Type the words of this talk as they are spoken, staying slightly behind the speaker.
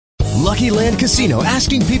Lucky Land Casino,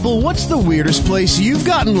 asking people, what's the weirdest place you've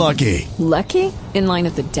gotten lucky? Lucky? In line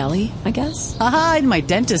at the deli, I guess? Aha, in my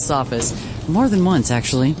dentist's office. More than once,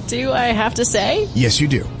 actually. Do I have to say? Yes, you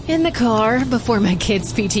do. In the car before my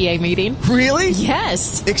kids' PTA meeting. Really?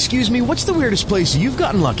 Yes. Excuse me, what's the weirdest place you've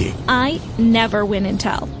gotten lucky? I never win and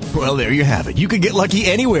tell. Well, there you have it. You can get lucky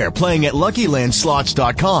anywhere, playing at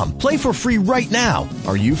LuckyLandSlots.com. Play for free right now.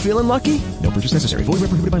 Are you feeling lucky? No purchase necessary. Void where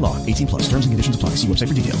prohibited by law. 18+. Terms and conditions apply. See website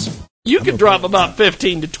for details. You could drop about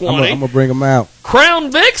 15 to 20. I'm going to bring them out.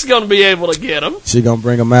 Crown Vic's going to be able to get them. She going to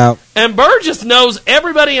bring them out. And Burgess knows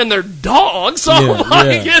everybody and their dog, so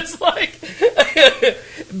it's like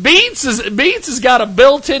Beats has got a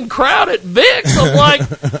built-in crowd at Vic's. I'm like,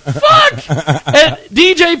 fuck. And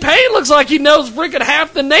DJ Payne looks like he knows freaking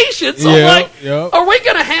half the nation. So I'm like, are we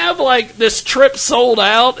going to have like this trip sold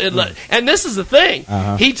out? And this is the thing.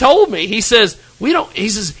 He told me, he says,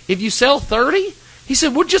 if you sell 30, he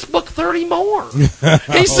said, we'll just book 30 more. He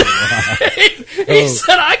said,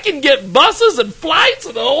 I can get buses and flights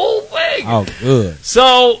and the whole thing. Oh, good.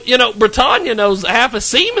 So, Britannia knows half of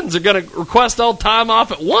Siemens are going to request all time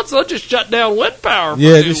off at once. They'll just shut down wind power for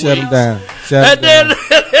 2 weeks. Just shut them down. And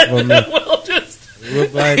then we'll just... We'll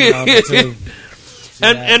blame it on the team.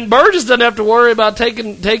 And Burgess doesn't have to worry about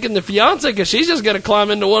taking the fiance because she's just going to climb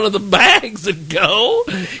into one of the bags and go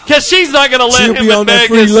because she's not going to let him be on that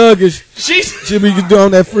Vegas. free luggage. She'll be doing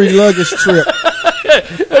that free luggage trip.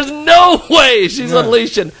 There's no way she's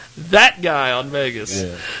unleashing that guy on Vegas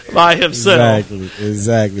by himself.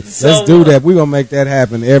 Exactly. Let's do that. We're gonna make that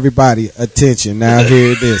happen. Everybody, attention! Now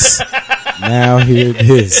hear this.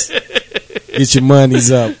 Get your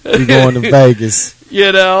monies up. We're going to Vegas.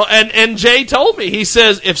 And Jay told me, he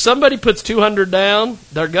says, if somebody puts $200 down,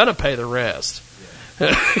 they're going to pay the rest.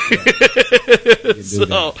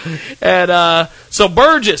 So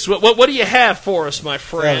Burgess, what do you have for us, my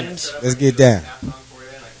friend? Let's get down.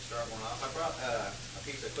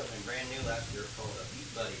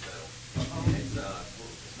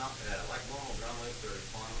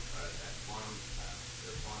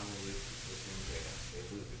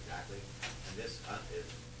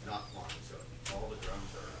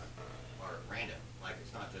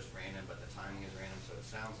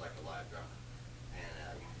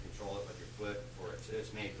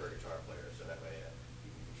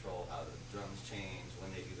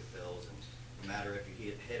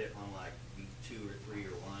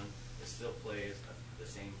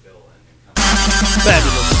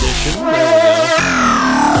 Fabulous edition. There we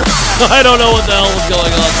go. I don't know what the hell was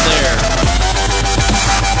going on there.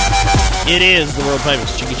 It is the world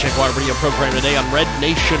famous Jiggy Jaguar radio program today on Red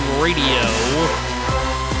Nation Radio.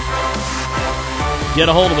 Get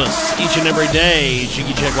a hold of us each and every day.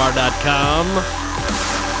 JiggyJaguar.com.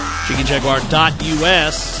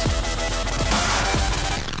 JiggyJaguar.us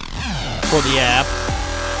for the app.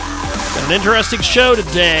 Got an interesting show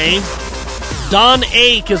today. Don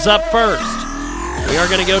Ake is up first. We are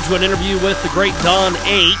going to go to an interview with the great Don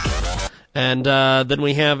Ake, and then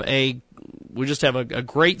we just have a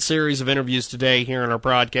great series of interviews today here in our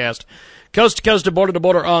broadcast. Coast to coast and border to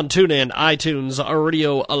border on TuneIn, iTunes,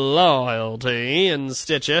 Radio Loyalty, and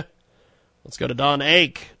Stitcher. Let's go to Don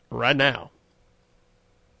Ake right now.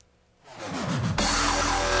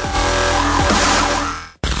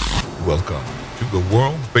 Welcome to the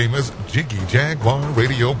world-famous Jiggy Jaguar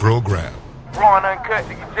radio program. Raw and uncut,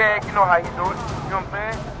 Jiggy Jag, you know how you do it. You know what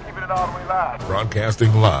I'm saying? Keeping it all the way live.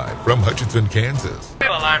 Broadcasting live from Hutchinson, Kansas.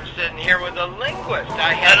 Well, I'm sitting here with a linguist.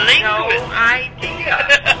 I had no idea.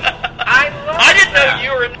 I didn't know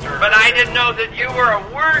you were, but I didn't know that you were a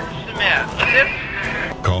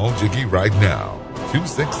wordsmith. Call Jiggy right now.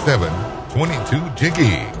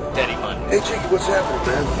 267-22-JIGGY. Daddy fun. Hey, Jiggy, what's happening,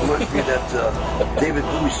 man? Reminds me of that David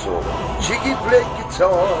Bowie song. Jiggy play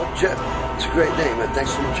guitar. It's a great name, man.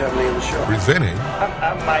 Thanks so much for having me on the show. Presenting.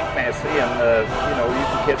 I'm Mike Massey, and, you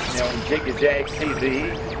can catch me on Jiggy Jag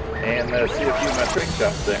TV and see a few of my tricks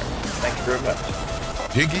up there. Thank you very much.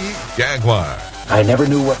 Jiggy Jaguar. I never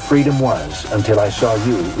knew what freedom was until I saw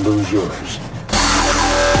you lose yours.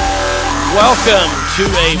 Welcome to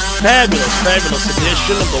a fabulous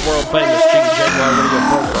edition of the world-famous Jiggy Jaguar radio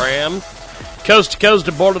program. Coast to coast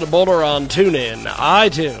and border to border on TuneIn,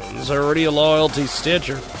 iTunes, Radio Loyalty,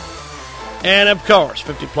 Stitcher. And, of course,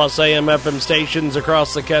 50-plus AM FM stations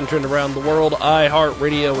across the country and around the world,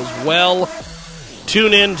 iHeartRadio as well.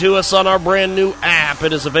 Tune in to us on our brand-new app.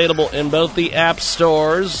 It is available in both the app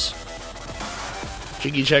stores,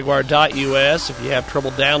 JiggyJaguar.us. If you have trouble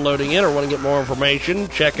downloading it or want to get more information,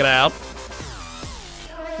 check it out.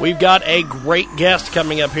 We've got a great guest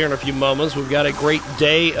coming up here in a few moments. We've got a great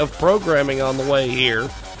day of programming on the way here.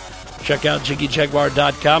 Check out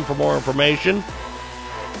JiggyJaguar.com for more information.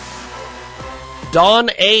 Don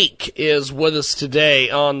Ake is with us today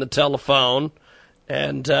on the telephone,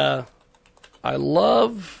 and I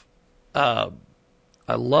love how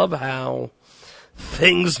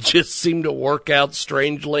things just seem to work out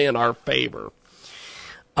strangely in our favor.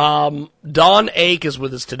 Don Ake is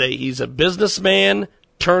with us today. He's a businessman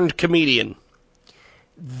turned comedian.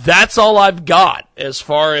 That's all I've got as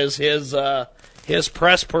far as his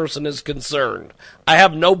press person is concerned. I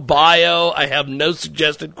have no bio. I have no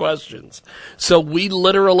suggested questions. So we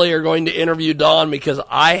literally are going to interview Don because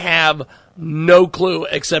I have no clue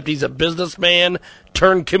except he's a businessman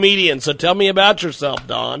turned comedian. So tell me about yourself,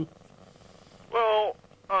 Don. Well,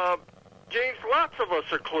 James, lots of us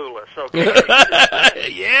are clueless,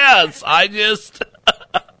 okay? Yes, I just...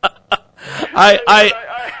 I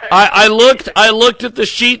looked at the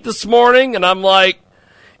sheet this morning and I'm like,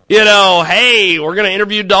 hey, we're going to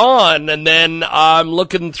interview Don. And then I'm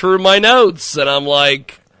looking through my notes and I'm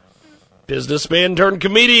like, businessman turned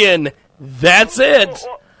comedian. That's it.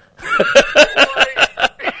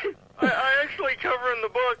 I actually cover in the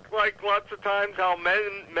book, like, lots of times how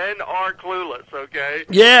men are clueless, okay?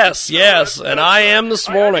 Yes, and I am this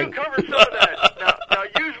morning. I do cover some of that. Now,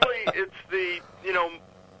 usually it's the,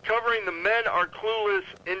 covering the men are clueless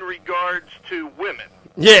in regards to women.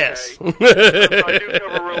 Yes. Okay? I do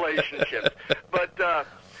cover relationships. But,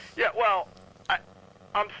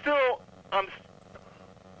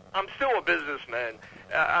 I'm still a businessman.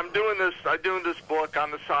 I'm doing this book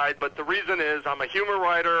on the side, but the reason is I'm a humor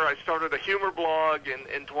writer. I started a humor blog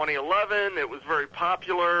in 2011. It was very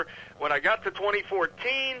popular. When I got to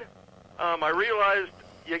 2014, I realized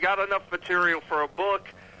you got enough material for a book.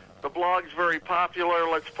 The blog's very popular.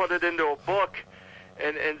 Let's put it into a book.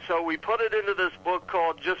 And so we put it into this book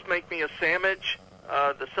called Just Make Me a Sandwich.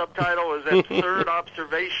 The subtitle is Absurd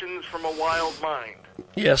Observations from a Wild Mind.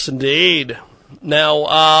 Yes, indeed.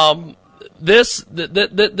 Now, this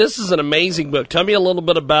is an amazing book. Tell me a little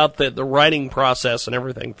bit about the writing process and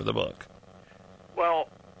everything for the book. Well,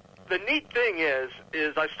 the neat thing is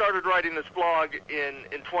I started writing this blog in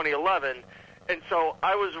 2011, and so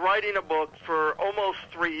I was writing a book for almost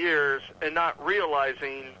 3 years and not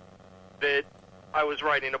realizing that I was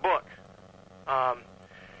writing a book. I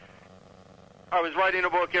was writing a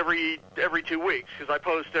book every 2 weeks because I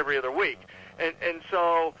post every other week, and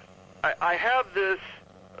so I have this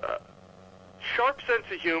sharp sense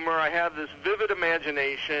of humor. I have this vivid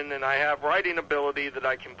imagination, and I have writing ability that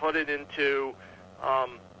I can put it into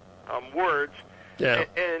words. Yeah.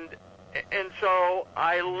 And so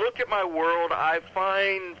I look at my world. I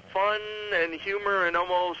find fun and humor in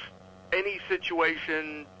almost any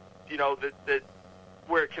situation, that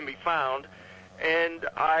where it can be found. And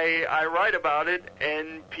I write about it,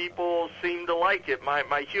 and people seem to like it.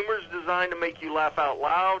 My humor is designed to make you laugh out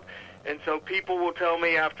loud. And so people will tell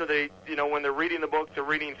me after they, when they're reading the book, they're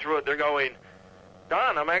reading through it, they're going,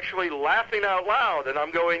 Don, I'm actually laughing out loud. And I'm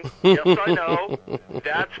going, yes, I know.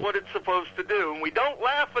 That's what it's supposed to do. And we don't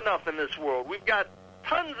laugh enough in this world. We've got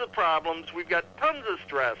tons of problems. We've got tons of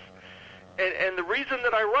stress. And the reason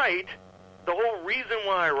that I write, the whole reason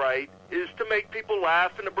why I write, is to make people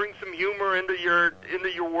laugh and to bring some humor into your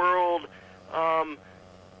world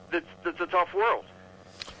that's a tough world.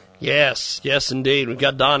 Yes, indeed. We've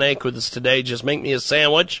got Don Ake with us today. Just Make Me a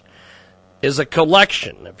Sandwich is a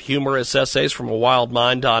collection of humorous essays from a wild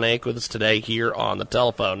mind. Don Ake with us today here on the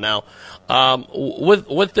telephone. Now,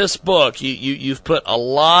 with this book, you've put a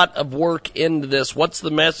lot of work into this. What's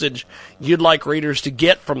the message you'd like readers to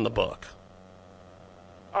get from the book?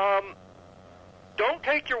 Don't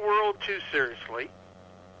take your world too seriously.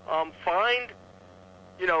 Find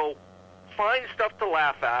stuff to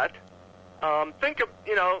laugh at. Think of,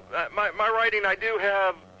 my writing, I do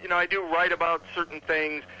write about certain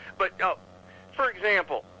things, but, for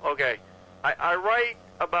example, I write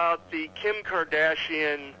about the Kim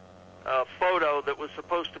Kardashian photo that was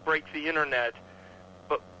supposed to break the internet,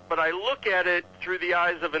 but I look at it through the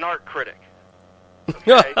eyes of an art critic.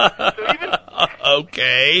 Okay? So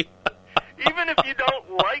even if you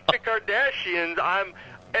don't like the Kardashians, I'm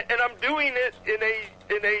doing it in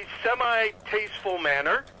a semi-tasteful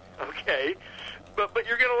manner. Okay, but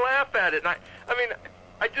you're going to laugh at it. And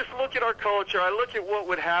I just look at our culture. I look at what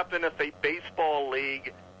would happen if a baseball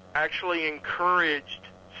league actually encouraged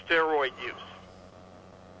steroid use.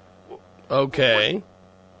 Okay.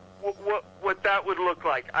 What that would look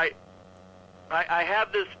like. I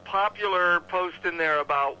have this popular post in there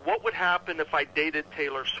about what would happen if I dated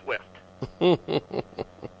Taylor Swift.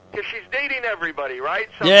 Because she's dating everybody, right?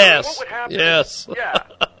 So yes. What would happen? Yes. Yeah.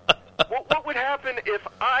 what would happen if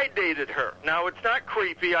I dated her? Now, it's not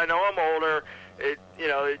creepy. I know I'm older.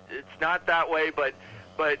 It's not that way, but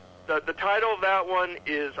the title of that one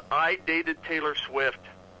is I Dated Taylor Swift,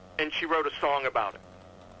 and she wrote a song about it.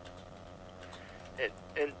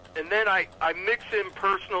 And then I mix in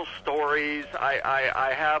personal stories.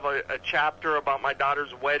 I have a chapter about my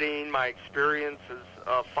daughter's wedding, my experience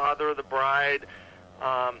as father of the bride.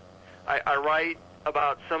 I write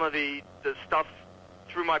about some of the stuff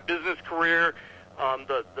through my business career,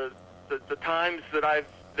 the times that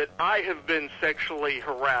I have been sexually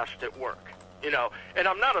harassed at work. And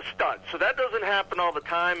I'm not a stud, so that doesn't happen all the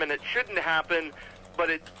time, and it shouldn't happen, but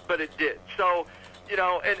it did. So,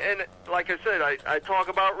 and like I said, I talk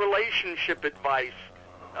about relationship advice,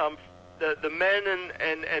 the men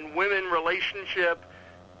and women relationship,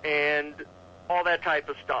 and all that type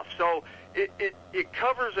of stuff. So it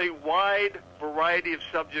covers a wide variety of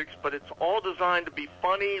subjects, but it's all designed to be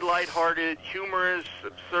funny, lighthearted, humorous,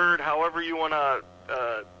 absurd, however you want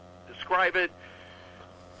to describe it.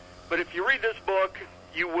 But if you read this book,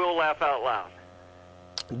 you will laugh out loud.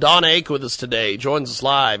 Don Ake with us today. Joins us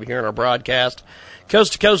live here in our broadcast.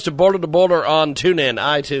 Coast to coast and border to border on TuneIn,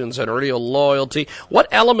 iTunes, and Radio Loyalty. What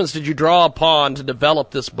elements did you draw upon to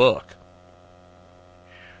develop this book?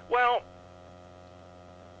 Well,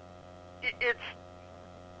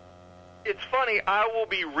 it's funny. I will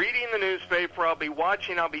be reading the newspaper, I'll be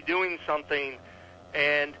watching, I'll be doing something,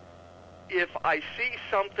 and if I see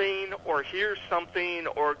something or hear something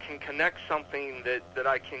or can connect something that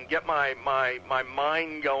I can get my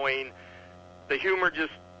mind going, the humor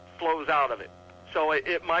just flows out of it. So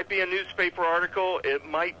it might be a newspaper article. It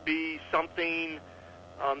might be something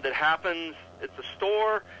that happens at the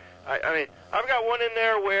store. I mean, I've got one in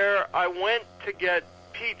there where I went to get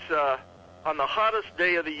pizza on the hottest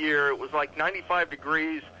day of the year. It was like 95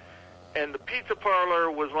 degrees, and the pizza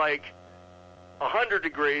parlor was like 100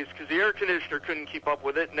 degrees because the air conditioner couldn't keep up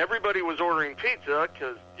with it, and everybody was ordering pizza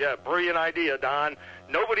because, brilliant idea, Don.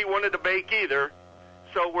 Nobody wanted to bake either.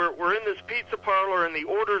 So we're in this pizza parlor, and the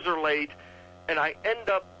orders are late, and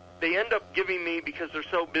they end up giving me, because they're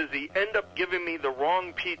so busy, giving me the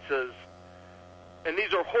wrong pizzas, and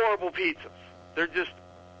these are horrible pizzas. They're just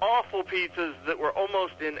awful pizzas that were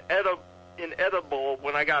almost inedible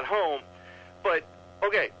when I got home. But,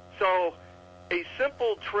 okay, so a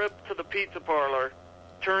simple trip to the pizza parlor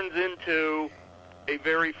turns into a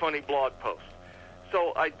very funny blog post.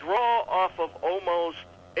 So I draw off of almost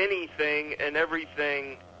anything and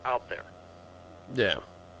everything out there. Yeah.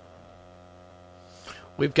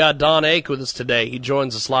 We've got Don Ake with us today. He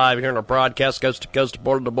joins us live here in our broadcast, coast to coast,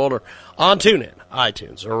 border to border, on TuneIn,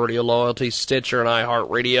 iTunes, Radio Loyalty, Stitcher, and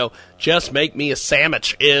iHeartRadio. Just Make Me a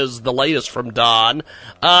Sandwich is the latest from Don.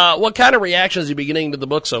 What kind of reactions are you beginning to the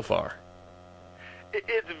book so far?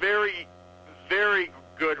 It's very, very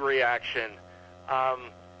good reaction.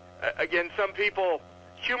 Again, some people,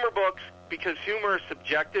 humor books, because humor is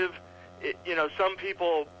subjective, some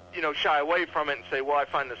people shy away from it and say, well, I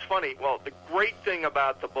find this funny. Well, the great thing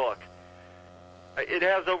about the book, it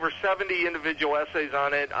has over 70 individual essays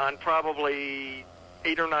on it, on probably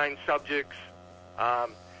 8 or 9 subjects.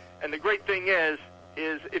 And the great thing is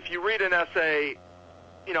if you read an essay,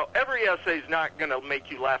 every essay is not going to make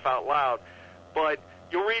you laugh out loud, but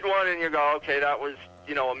you'll read one and you go, okay, that was,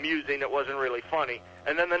 amusing, it wasn't really funny.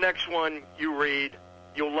 And then the next one you read,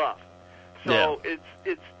 you'll love. So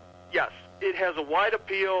it's yes, it has a wide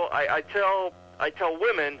appeal. I tell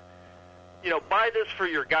women, buy this for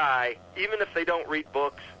your guy. Even if they don't read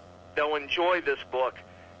books, they'll enjoy this book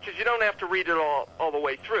because you don't have to read it all the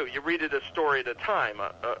way through. You read it a story at a time.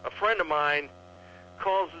 A friend of mine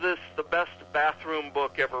calls this the best bathroom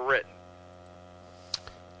book ever written.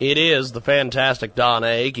 It is the fantastic Don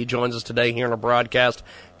Ake. He joins us today here on our broadcast,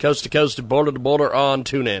 coast to coast and border to border on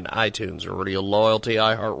TuneIn, iTunes, Radio Loyalty,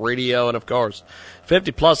 iHeartRadio, and, of course,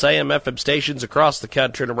 50-plus AM FM stations across the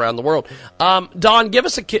country and around the world. Don, give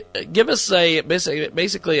us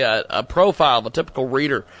basically a profile of a typical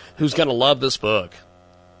reader who's going to love this book.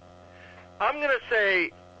 I'm going to say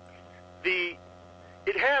it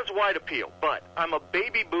has wide appeal, but I'm a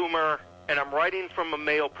baby boomer, and I'm writing from a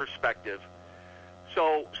male perspective.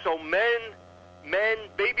 So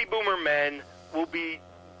baby boomer men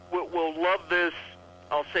will love this,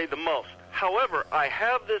 I'll say, the most. However, I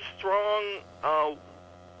have this strong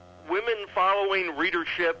women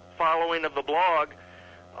readership following of the blog,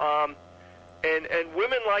 and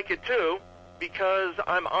women like it too because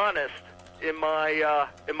I'm honest in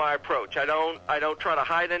my approach. I don't try to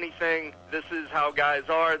hide anything. This is how guys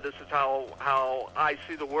are. This is how I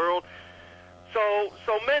see the world. So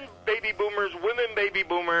men baby boomers, women baby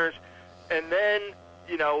boomers, and then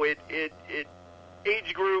it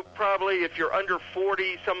age group, probably if you're under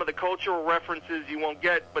 40, some of the cultural references you won't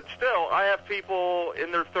get, but still, I have people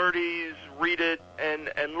in their 30s read it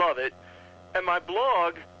and love it. And my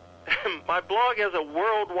blog has a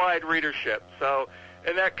worldwide readership,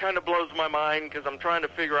 and that kind of blows my mind because I'm trying to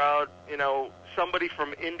figure out, somebody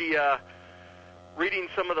from India reading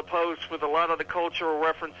some of the posts with a lot of the cultural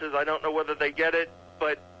references. I don't know whether they get it,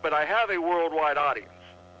 but I have a worldwide audience.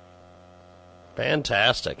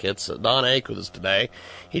 Fantastic. It's Don Ake with us today.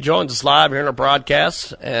 He joins us live here in our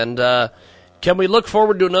broadcast. And can we look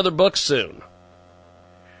forward to another book soon?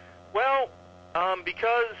 Well,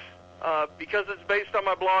 because it's based on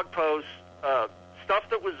my blog posts, stuff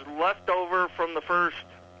that was left over from the first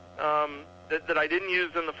that I didn't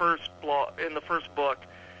use in the first book,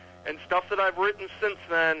 and stuff that I've written since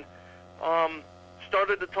then,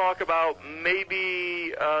 started to talk about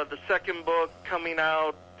maybe the second book coming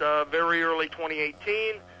out very early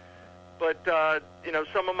 2018. But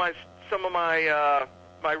some of my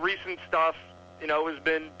my recent stuff, has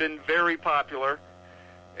been very popular,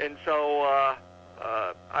 and so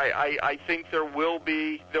I think there will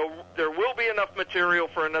be enough material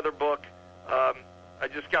for another book. I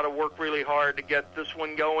just got to work really hard to get this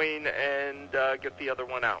one going and get the other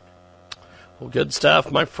one out. Well, good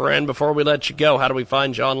stuff, my friend. Before we let you go, how do we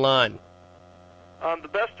find you online? The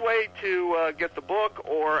best way to get the book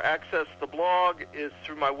or access the blog is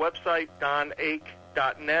through my website,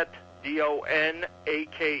 donake.net, DONAKE.net.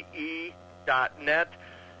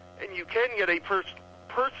 And you can get a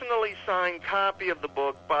personally signed copy of the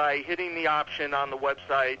book by hitting the option on the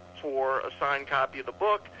website for a signed copy of the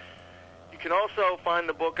book. You can also find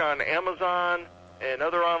the book on Amazon and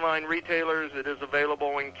other online retailers. It is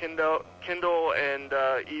available in Kindle and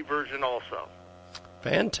e-version also.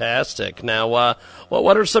 Fantastic. Now,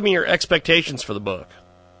 what are some of your expectations for the book?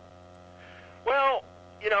 Well,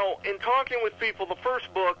 in talking with people, the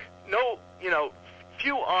first book,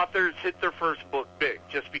 few authors hit their first book big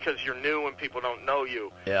just because you're new and people don't know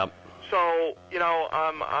you. Yeah. So,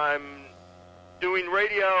 I'm doing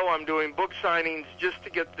radio, I'm doing book signings just to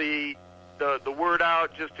get the word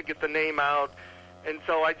out, just to get the name out. And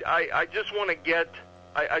so I just want to get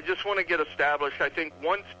established. I think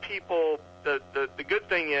once people, the good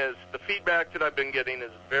thing is the feedback that I've been getting is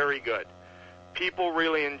very good. People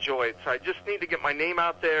really enjoy it. So I just need to get my name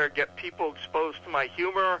out there, get people exposed to my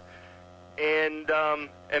humor, and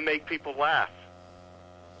make people laugh.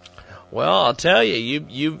 Well, I'll tell you,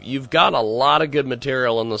 you've got a lot of good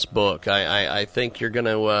material in this book. I think you're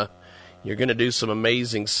gonna do some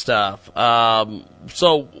amazing stuff.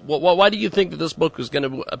 So why do you think that this book is going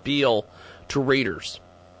to appeal to readers?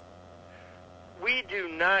 We do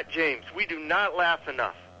not, James. We do not laugh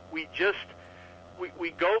enough. We go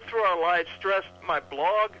through our lives stressed. My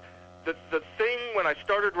blog, the thing when I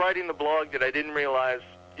started writing the blog that I didn't realize,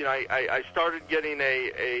 I started getting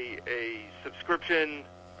a subscription.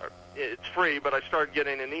 It's free, but I started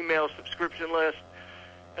getting an email subscription list,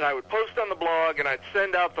 and I would post on the blog, and I'd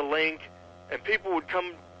send out the link, and people would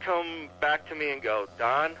come back to me and go,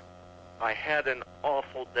 Don, I had an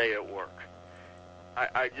awful day at work.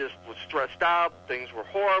 I just was stressed out. Things were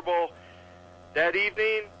horrible. That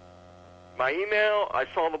evening, my email, I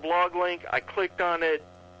saw the blog link, I clicked on it,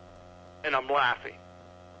 and I'm laughing.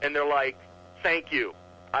 And they're like, thank you.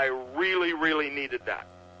 I really, really needed that.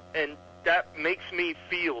 And that makes me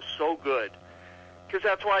feel so good, because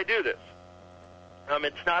that's why I do this.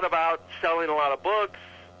 It's not about selling a lot of books.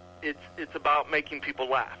 It's about making people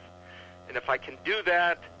laugh. And if I can do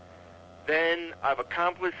that, then I've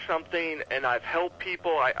accomplished something, and I've helped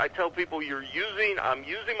people. I tell people I'm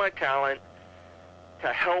using my talent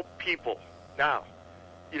to help people. Now,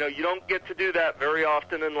 you don't get to do that very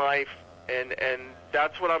often in life, and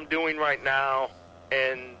that's what I'm doing right now,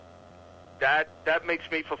 and that makes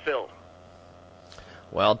me fulfilled.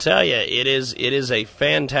 Well, I'll tell you, it is a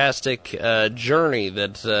fantastic journey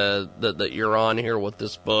that you're on here with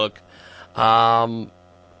this book.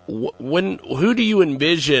 Who do you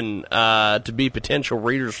envision to be potential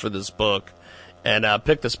readers for this book, and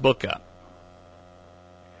pick this book up?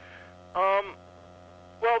 Well,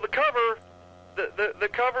 the cover, the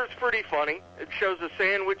cover's pretty funny. It shows a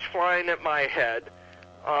sandwich flying at my head.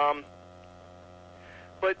 But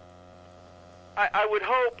I would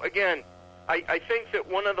hope, again, I think that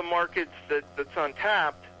one of the markets that's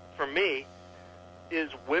untapped for me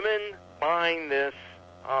is women buying this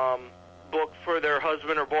book for their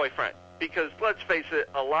husband or boyfriend. Because let's face it,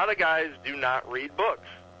 a lot of guys do not read books.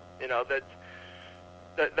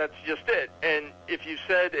 That's just it. And if you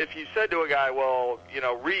said to a guy, well,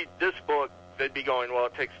 read this book, they'd be going, well,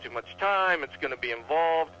 it takes too much time, it's going to be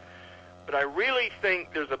involved. but I really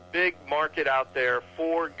think there's a big market out there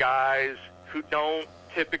for guys who don't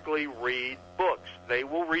typically read books. They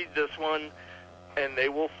will read this one, and they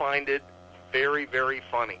will find it very, very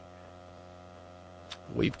funny.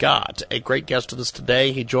 We've got a great guest with us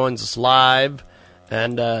today. He joins us live.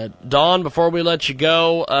 And, Don, before we let you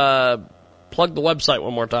go, plug the website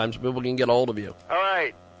one more time so people can get a hold of you. All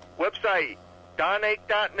right. Website,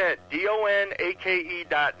 donake.net,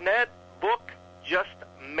 donake.net. Book, Just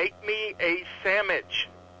Make Me a Sandwich.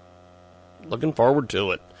 Looking forward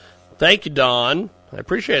to it. Thank you, Don. I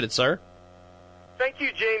appreciate it, sir. Thank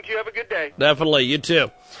you, James. You have a good day. Definitely. You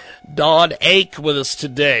too. Don Ake with us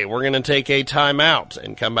today. We're going to take a time out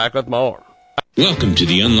and come back with more. Welcome to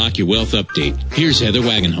the Unlock Your Wealth Update. Here's Heather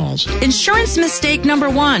Wagenhals. Insurance mistake number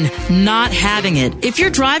 1, not having it. If you're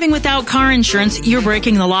driving without car insurance, you're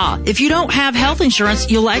breaking the law. If you don't have health insurance,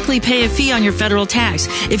 you'll likely pay a fee on your federal tax.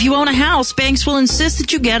 If you own a house, banks will insist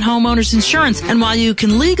that you get homeowners insurance. And while you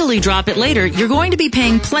can legally drop it later, you're going to be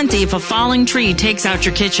paying plenty if a falling tree takes out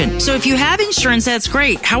your kitchen. So if you have insurance, that's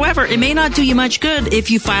great. However, it may not do you much good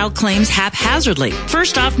if you file claims haphazardly.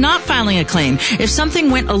 First off, not filing a claim. If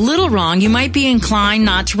something went a little wrong, you might be inclined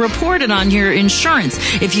not to report it on your insurance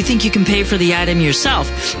if you think you can pay for the item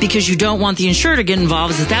yourself, because you don't want the insurer to get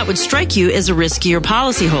involved, as that would strike you as a riskier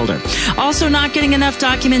policyholder. Also, not getting enough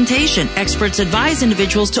documentation. Experts advise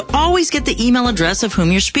individuals to always get the email address of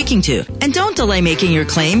whom you're speaking to. And don't delay making your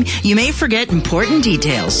claim. You may forget important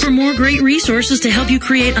details. For more great resources to help you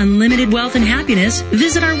create unlimited wealth and happiness,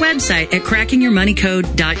 visit our website at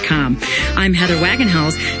crackingyourmoneycode.com. I'm Heather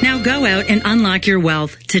Wagenhals. Now go out and unlock your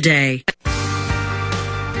wealth today.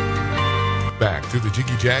 Back to the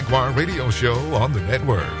Jiggy Jaguar radio show on the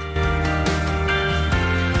network.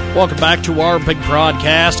 Welcome back to our big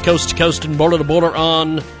broadcast, coast to coast and border to border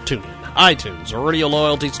on TuneIn, iTunes, Radio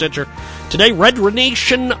Loyalty, Stitcher. Today, Red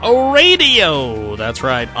Nation Radio. That's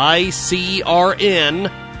right,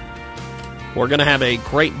 ICRN. We're going to have a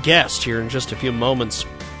great guest here in just a few moments,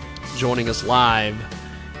 joining us live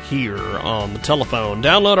here on the telephone.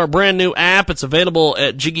 Download our brand new app. It's available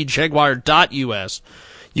at jiggyjaguar.us.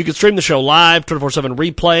 You can stream the show live, 24/7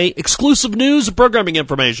 replay, exclusive news and programming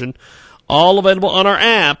information, all available on our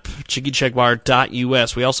app,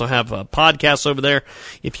 jiggyjaguar.us. We also have podcasts over there.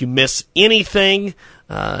 If you miss anything,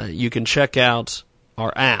 you can check out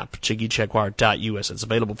our app, jiggyjaguar.us. It's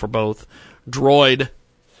available for both Droid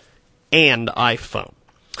and iPhone.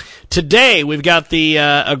 Today, we've got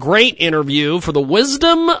a great interview for The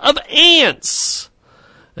Wisdom of Ants,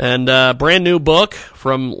 and a brand new book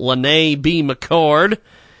from Linnea B. McCord,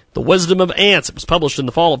 The Wisdom of Ants. It was published in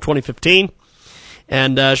the fall of 2015.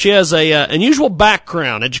 And she has a unusual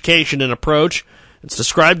background, education, and approach. It's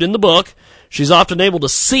described in the book. She's often able to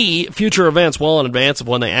see future events well in advance of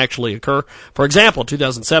when they actually occur. For example, in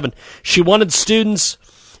 2007, she warned students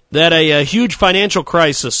that a huge financial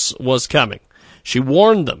crisis was coming. She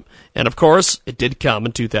warned them. And, of course, it did come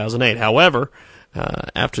in 2008. However,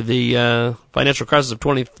 after the financial crisis of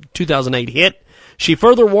 2008 hit, she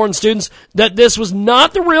further warned students that this was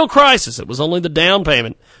not the real crisis. It was only the down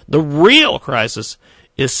payment. The real crisis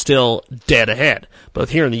is still dead ahead,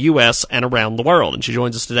 both here in the U.S. and around the world. And she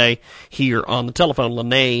joins us today here on the telephone,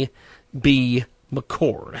 Linnea B.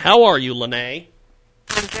 McCord. How are you, Linnea?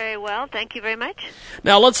 I'm very well. Thank you very much.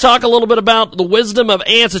 Now, let's talk a little bit about The Wisdom of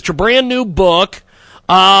Ants. It's your brand new book.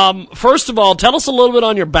 First of all, tell us a little bit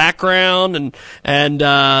on your background and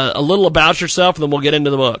a little about yourself, and then we'll get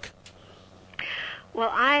into the book.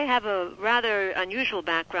 Well, I have a rather unusual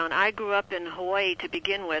background. I grew up in Hawaii to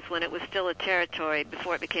begin with, when it was still a territory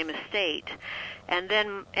before it became a state. And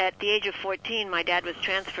then at the age of 14, my dad was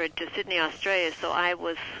transferred to Sydney, Australia, so I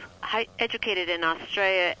was educated in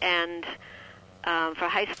Australia and for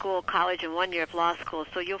high school, college, and 1 year of law school.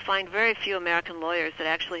 So you'll find very few American lawyers that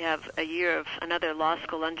actually have a year of another law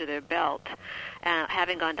school under their belt,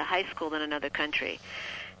 having gone to high school in another country.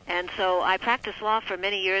 And so I practiced law for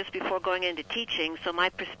many years before going into teaching, so my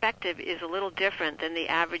perspective is a little different than the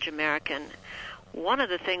average American. One of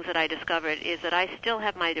the things that I discovered is that I still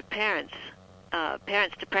have my parents'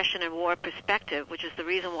 depression and war perspective, which is the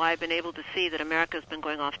reason why I've been able to see that America's been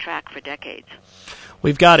going off track for decades.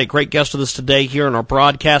 We've got a great guest with us today here on our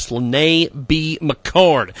broadcast, Linnea B.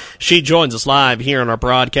 McCord. She joins us live here on our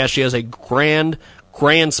broadcast. She has a grand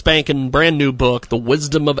spanking brand new book, The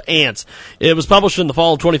Wisdom of Ants. It was published in the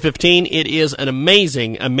fall of 2015. It is an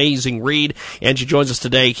amazing, amazing read, and she joins us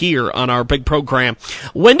today here on our big program.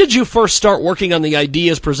 When did you first start working on the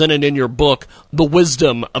ideas presented in your book, The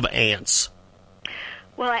Wisdom of Ants?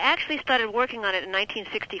 Well, I actually started working on it in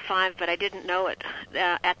 1965, but I didn't know it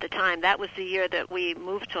at the time. That was the year that we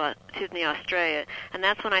moved to Sydney, Australia, and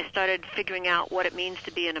that's when I started figuring out what it means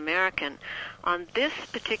to be an American. On this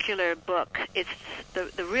particular book, it's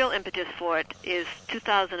the real impetus for it is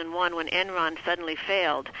 2001 when Enron suddenly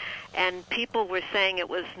failed, and people were saying it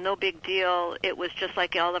was no big deal, it was just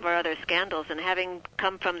like all of our other scandals, and having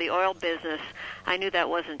come from the oil business, I knew that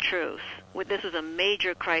wasn't true. This was a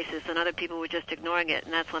major crisis, and other people were just ignoring it,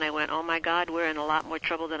 and that's when I went, oh my God, we're in a lot more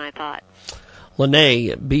trouble than I thought.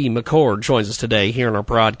 Linnea B. McCord joins us today here on our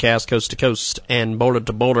broadcast, Coast to Coast and Border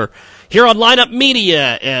to Border, here on Lineup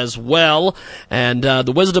Media as well. And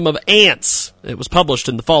The Wisdom of Ants, it was published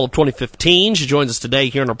in the fall of 2015. She joins us today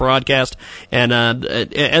here on our broadcast. And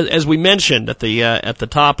as we mentioned at the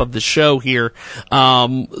top of the show here,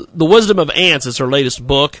 The Wisdom of Ants is her latest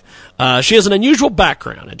book. She has an unusual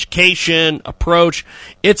background, education, approach.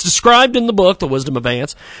 It's described in the book, The Wisdom of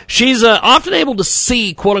Ants. She's often able to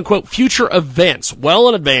see, quote-unquote, future events well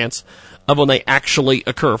in advance of when they actually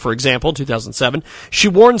occur. For example, 2007, she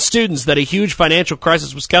warned students that a huge financial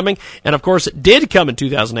crisis was coming, and of course it did come in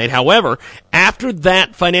 2008. However, after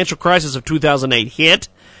that financial crisis of 2008 hit,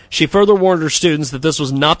 she further warned her students that this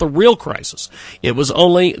was not the real crisis. It was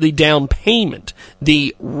only the down payment.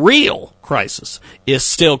 The real crisis is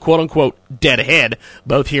still, quote-unquote, dead ahead,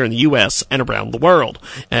 both here in the U.S. and around the world.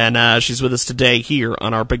 And she's with us today here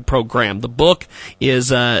on our big program. The book is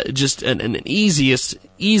just an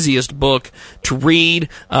easiest book to read.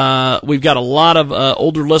 We've got a lot of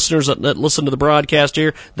older listeners that listen to the broadcast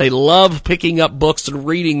here. They love picking up books and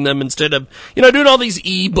reading them instead of, doing all these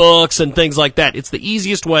e-books and things like that. It's the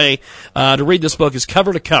easiest way to read this book is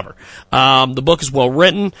cover to cover. The book is well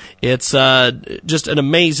written. It's just an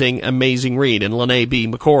amazing read. And Linnea B.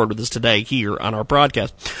 McCord with us today here on our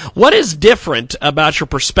broadcast. What is different about your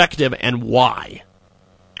perspective and why?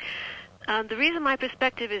 The reason my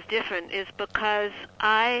perspective is different is because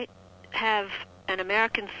I have an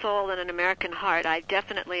American soul and an American heart. I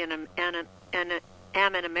definitely am an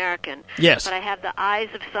American. Yes. But I have the eyes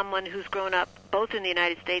of someone who's grown up both in the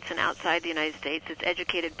United States and outside the United States. It's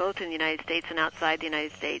educated both in the United States and outside the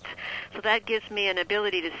United States. So that gives me an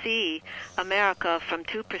ability to see America from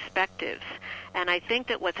two perspectives. And I think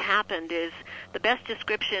that what's happened is the best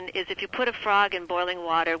description is if you put a frog in boiling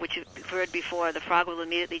water, which you've heard before, the frog will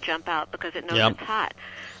immediately jump out because it knows it's hot.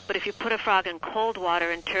 But if you put a frog in cold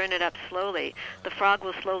water and turn it up slowly, the frog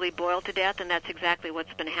will slowly boil to death, and that's exactly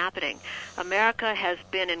what's been happening. America has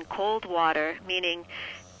been in cold water, meaning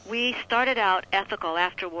we started out ethical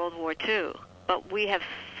after World War II, but we have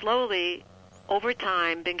slowly, over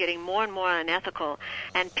time, been getting more and more unethical.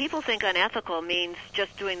 And people think unethical means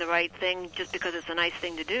just doing the right thing just because it's a nice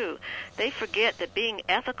thing to do. They forget that being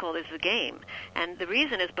ethical is the game. And the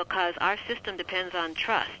reason is because our system depends on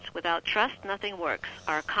trust. Without trust, nothing works.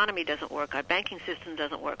 Our economy doesn't work. Our banking system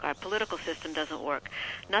doesn't work. Our political system doesn't work.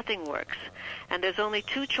 Nothing works. And there's only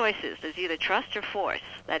two choices. There's either trust or force.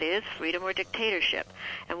 That is, freedom or dictatorship.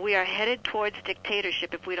 And we are headed towards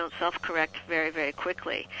dictatorship if we don't self-correct very, very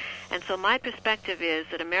quickly. And so my perspective is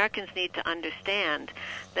that Americans need to understand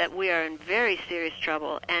that we are in very serious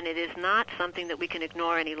trouble, and it is not something that we can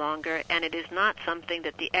ignore any longer, and it is not something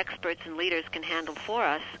that the experts and leaders can handle for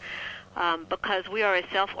us, because we are a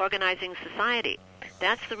self-organizing society.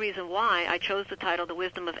 That's the reason why I chose the title The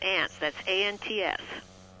Wisdom of Ants. That's ANTS.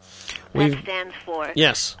 That stands for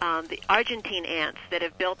the Argentine ants that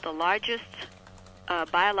have built the largest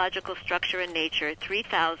biological structure in nature,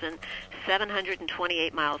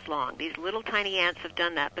 3,728 miles long. These little tiny ants have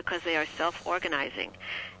done that because they are self-organizing.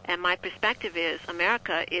 And my perspective is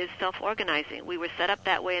America is self-organizing. We were set up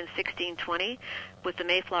that way in 1620 with the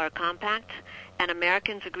Mayflower Compact, and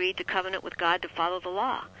Americans agreed to covenant with God to follow the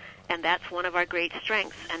law. And that's one of our great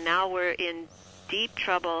strengths. And now we're in deep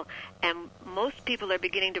trouble, and most people are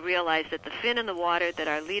beginning to realize that the fin in the water that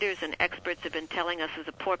our leaders and experts have been telling us is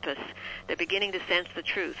a porpoise, they're beginning to sense the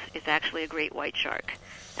truth. It's actually a great white shark.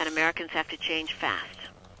 And Americans have to change fast.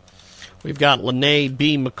 We've got Linnea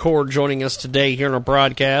B. McCord joining us today here on our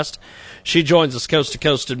broadcast. She joins us coast to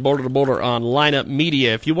coast and border to border on Lineup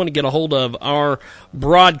Media. If you want to get a hold of our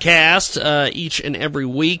broadcast each and every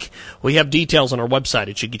week, we have details on our website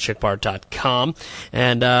at JiggyJaguar.com.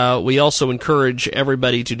 And we also encourage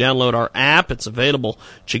everybody to download our app. It's available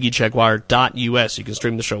at JiggyJaguar.us. You can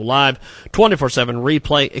stream the show live, 24/7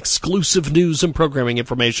 replay, exclusive news and programming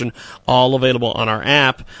information, all available on our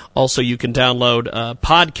app. Also, you can download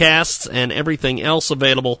podcasts and everything else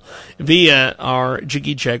available via our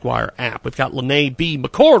Jiggy Jaguar app. We've got Linnea B.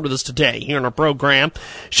 McCord with us today here in our program.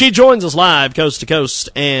 She joins us live coast to coast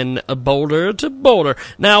and boulder to boulder.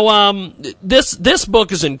 Now, this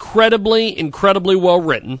book is incredibly well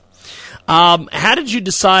written. How did you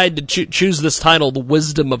decide to choose this title, The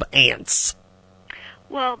Wisdom of Ants?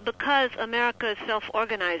 Well, because America is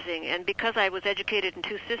self-organizing, and because I was educated in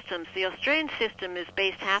two systems, the Australian system is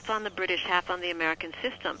based half on the British, half on the American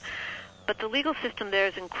system. But the legal system there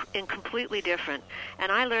is completely different,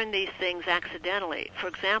 and I learned these things accidentally. For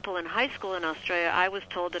example, in high school in Australia, I was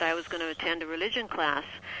told that I was going to attend a religion class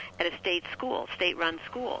at a state-run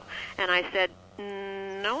school. And I said,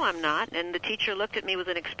 no, I'm not. And the teacher looked at me with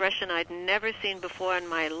an expression I'd never seen before in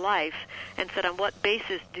my life and said, on what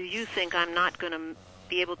basis do you think I'm not going to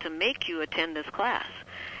be able to make you attend this class?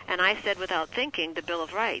 And I said, without thinking, the Bill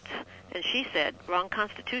of Rights. And she said, wrong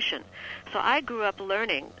Constitution. So I grew up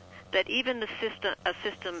learning that even a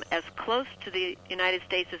system as close to the United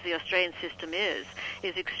States as the Australian system is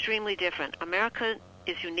extremely different. America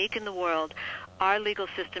is unique in the world. Our legal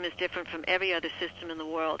system is different from every other system in the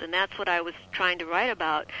world, and that's what I was trying to write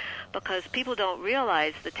about, because people don't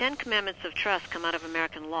realize the 10 Commandments of Trust come out of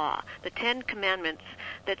American law. The 10 Commandments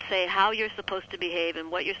that say how you're supposed to behave and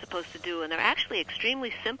what you're supposed to do, and they're actually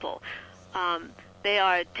extremely simple. They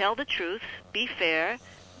are tell the truth, be fair,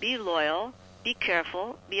 be loyal, be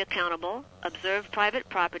careful, be accountable, observe private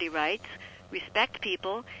property rights, respect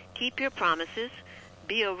people, keep your promises,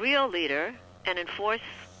 be a real leader, and enforce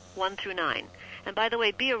 1 through 9. And by the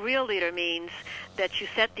way, be a real leader means that you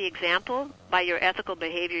set the example by your ethical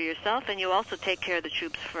behavior yourself, and you also take care of the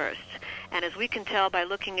troops first. And as we can tell by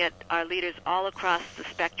looking at our leaders all across the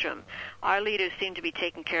spectrum, our leaders seem to be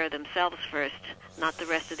taking care of themselves first, not the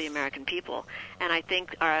rest of the American people. And I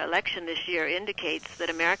think our election this year indicates that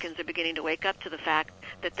Americans are beginning to wake up to the fact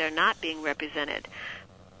that they're not being represented.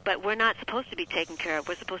 But we're not supposed to be taken care of.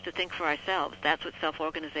 We're supposed to think for ourselves. That's what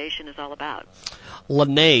self-organization is all about.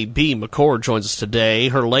 Linnea B. McCord joins us today.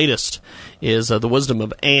 Her latest is The Wisdom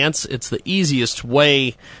of Ants. It's the easiest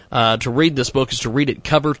way to read this book is to read it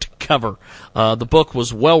cover to cover. The book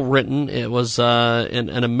was well written. It was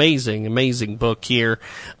an amazing book here.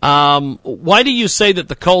 Why do you say that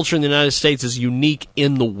the culture in the United States is unique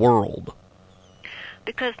in the world?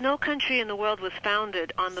 Because no country in the world was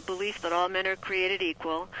founded on the belief that all men are created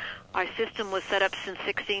equal. Our system was set up since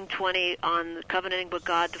 1620 on covenanting with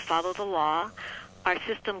God to follow the law. Our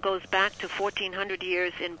system goes back to 1400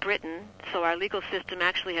 years in Britain, so our legal system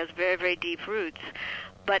actually has very, very deep roots.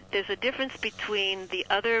 But there's a difference between the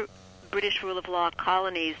other British rule of law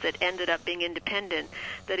colonies that ended up being independent,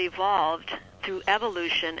 that evolved through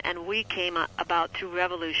evolution, and we came about through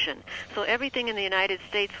revolution. So everything in the United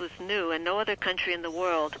States was new, and no other country in the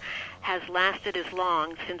world has lasted as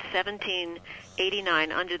long since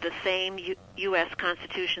 1789 under the same U.S.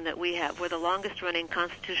 Constitution that we have. We're the longest-running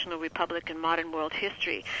constitutional republic in modern world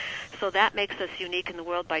history. So that makes us unique in the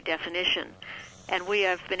world by definition. And we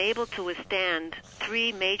have been able to withstand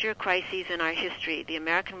 3 major crises in our history, the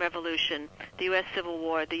American Revolution, the U.S. Civil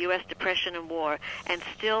War, the U.S. Depression and War, and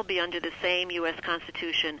still be under the same U.S.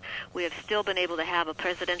 Constitution. We have still been able to have a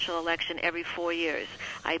presidential election every 4 years.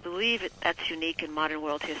 I believe that's unique in modern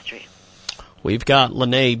world history. We've got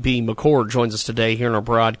Linnea B. McCord joins us today here in our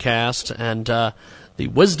broadcast, and The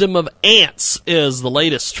Wisdom of Ants is the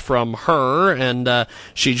latest from her, and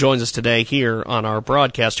she joins us today here on our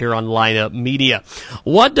broadcast here on Lineup Media.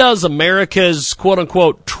 What does America's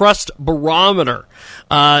quote-unquote trust barometer?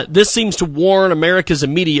 This seems to warn America's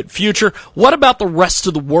immediate future. What about the rest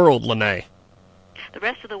of the world, Linnea? The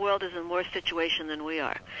rest of the world is in worse situation than we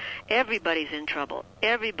are. Everybody's in trouble.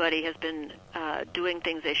 Everybody has been doing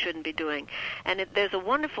things they shouldn't be doing. And there's a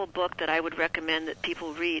wonderful book that I would recommend that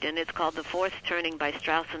people read, and it's called The Fourth Turning by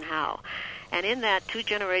Strauss and Howe. And in that, 2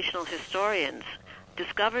 generational historians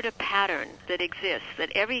discovered a pattern that exists,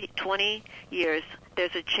 that every 20 years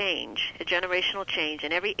there's a change, a generational change,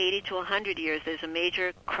 and every 80 to 100 years there's a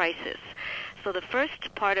major crisis. So the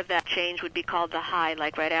first part of that change would be called the high,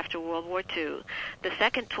 like right after World War II. The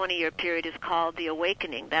second 20-year period is called the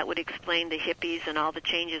awakening. That would explain the hippies and all the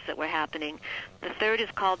changes that were happening. The third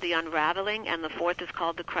is called the unraveling, and the fourth is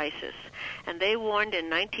called the crisis. And they warned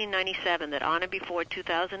in 1997 that on or before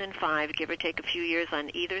 2005, give or take a few years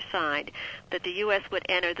on either side, that the U.S. would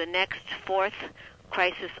enter the next fourth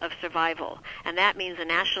crisis of survival. And that means a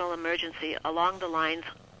national emergency along the lines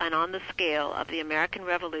and on the scale of the American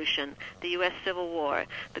Revolution, the U.S. Civil War,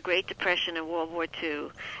 the Great Depression and World War II,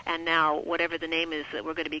 and now whatever the name is that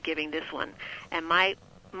we're going to be giving this one. And my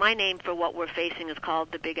my name for what we're facing is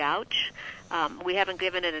called the Big Ouch. We haven't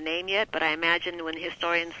given it a name yet, but I imagine when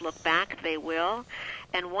historians look back, they will.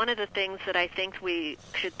 And one of the things that I think we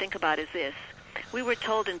should think about is this. We were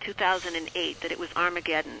told in 2008 that it was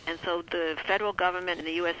Armageddon, and so the federal government and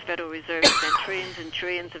the U.S. Federal Reserve spent trillions and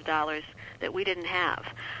trillions of dollars that we didn't have.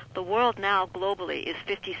 The world now globally is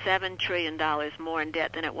 $57 trillion more in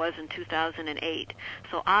debt than it was in 2008.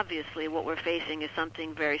 So obviously what we're facing is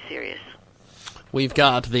something very serious. We've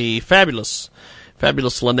got the fabulous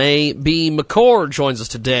Linnea B. McCord joins us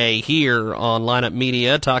today here on Lineup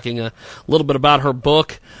Media, talking a little bit about her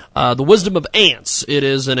book, The Wisdom of Ants. It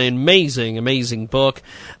is an amazing, amazing book.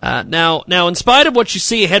 Now, in spite of what you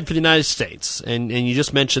see ahead for the United States, and you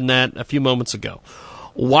just mentioned that a few moments ago,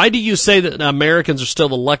 why do you say that Americans are still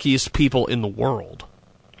the luckiest people in the world?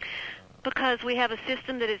 Because we have a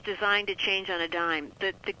system that is designed to change on a dime.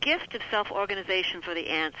 The gift of self-organization for the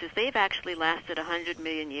ants is they've actually lasted 100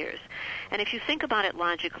 million years. And if you think about it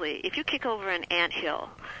logically, if you kick over an anthill,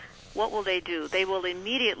 what will they do? They will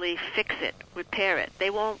immediately fix it, repair it.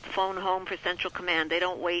 They won't phone home for Central Command. They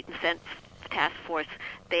don't wait and send task force.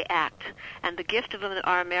 They act. And the gift of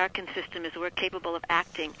our American system is we're capable of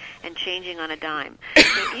acting and changing on a dime.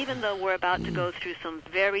 So even though we're about to go through some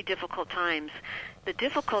very difficult times, the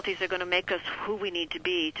difficulties are going to make us who we need to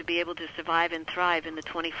be able to survive and thrive in the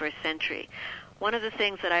 21st century. One of the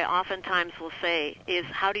things that I oftentimes will say is,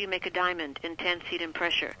 how do you make a diamond? Intense heat and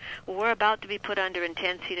pressure. Well, we're about to be put under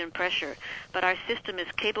intense heat and pressure, but our system is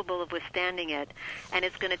capable of withstanding it, and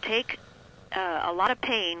it's going to take a lot of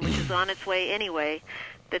pain, which is on its way anyway,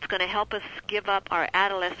 that's going to help us give up our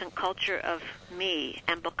adolescent culture of me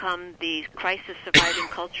and become the crisis-surviving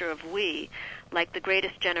culture of we, like the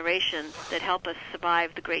greatest generation that helped us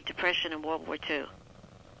survive the Great Depression and World War II.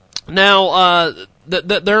 Now,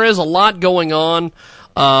 there is a lot going on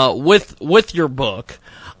with your book.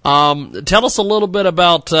 Tell us a little bit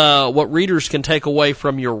about what readers can take away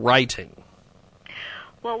from your writing.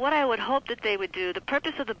 Well, what I would hope that they would do, the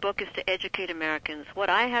purpose of the book is to educate Americans. What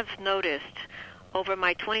I have noticed over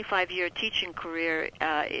my 25-year teaching career,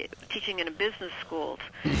 teaching in business schools,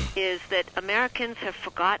 is that Americans have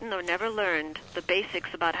forgotten or never learned the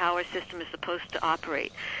basics about how our system is supposed to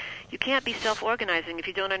operate. You can't be self-organizing if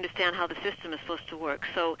you don't understand how the system is supposed to work.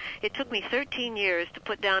 So it took me 13 years to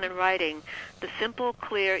put down in writing the simple,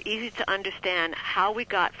 clear, easy-to-understand how we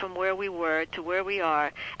got from where we were to where we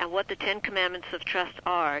are and what the 10 Commandments of Trust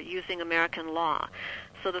are using American law.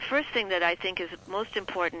 So the first thing that I think is most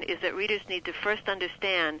important is that readers need to first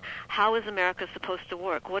understand, how is America supposed to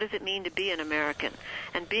work? What does it mean to be an American?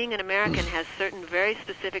 And being an American has certain very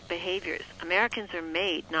specific behaviors. Americans are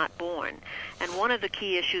made, not born. And one of the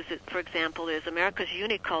key issues, for example, is America's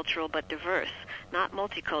unicultural but diverse, not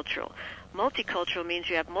multicultural. Multicultural means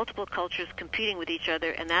you have multiple cultures competing with each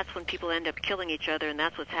other, and that's when people end up killing each other, and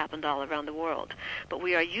that's what's happened all around the world. But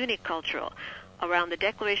we are unicultural. Around the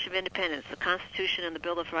Declaration of Independence, the Constitution, and the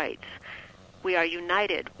Bill of Rights, we are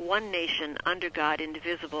united, one nation, under God,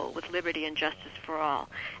 indivisible, with liberty and justice for all.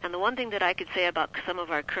 And the one thing that I could say about some of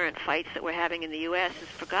our current fights that we're having in the U.S. is,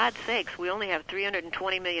 for God's sakes, we only have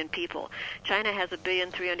 320 million people. China has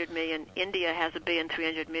 1,300,000,000. India has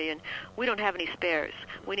 1,300,000,000. We don't have any spares.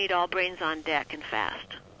 We need all brains on deck and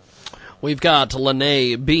fast. We've got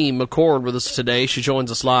Linnea B. McCord with us today. She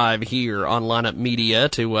joins us live here on Lineup Media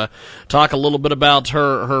to talk a little bit about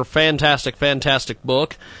her fantastic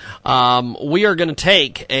book. We are going to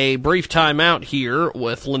take a brief time out here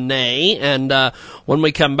with Linnea, and when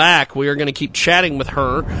we come back, we are going to keep chatting with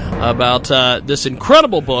her about this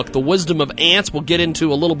incredible book, The Wisdom of Ants. We'll get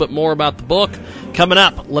into a little bit more about the book coming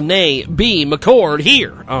up. Linnea B. McCord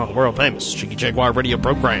here on the world-famous Jiggy Jaguar radio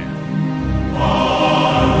program.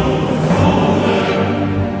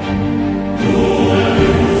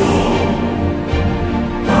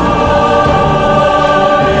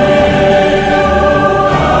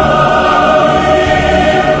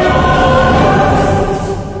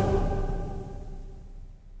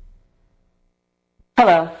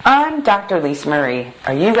 Hello, I'm Dr. Lisa Marie.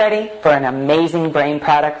 Are you ready for an amazing brain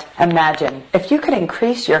product? Imagine if you could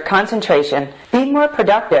increase your concentration, be more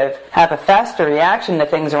productive, have a faster reaction to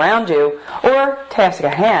things around you, or, task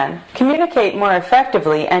at hand, communicate more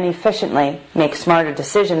effectively and efficiently, make smarter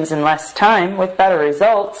decisions in less time with better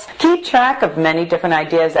results, keep track of many different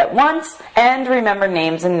ideas at once, and remember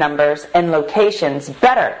names and numbers and locations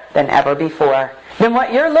better than ever before. then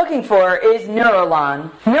what you're looking for is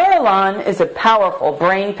Neurolon. Neurolon is a powerful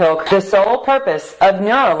brain pill. The sole purpose of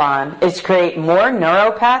Neurolon is to create more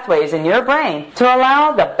neural pathways in your brain to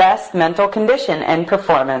allow the best mental condition and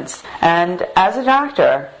performance. And as a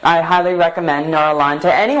doctor, I highly recommend Neurolon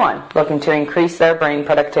to anyone looking to increase their brain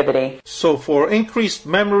productivity. So for increased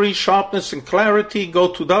memory, sharpness, and clarity, go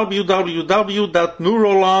to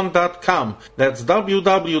www.neurolon.com. That's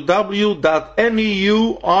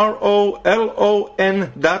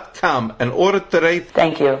www.neurolon.com and order today.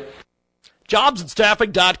 Thank you.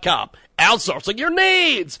 Jobsandstaffing.com. Outsourcing your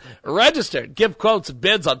needs. Register. Give quotes and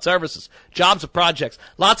bids on services, jobs and projects.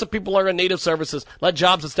 Lots of people are in need of services. Let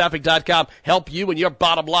Jobsandstaffing.com help you and your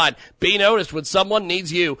bottom line. Be noticed when someone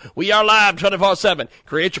needs you. We are live 24/7.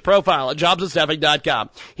 Create your profile at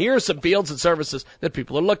Jobsandstaffing.com. Here are some fields and services that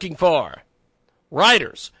people are looking for.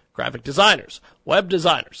 Writers, graphic designers, web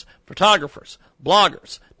designers, photographers,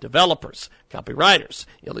 bloggers, developers, copywriters,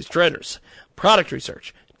 illustrators, product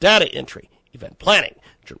research, data entry, event planning,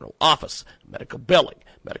 general office, medical billing,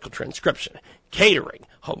 medical transcription, catering,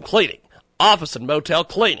 home cleaning, office and motel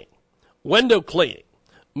cleaning, window cleaning,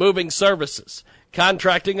 moving services,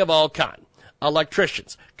 contracting of all kind,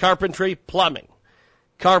 electricians, carpentry, plumbing,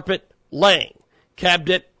 carpet laying,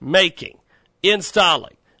 cabinet making,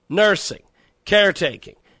 installing, nursing,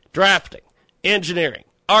 caretaking, drafting, engineering,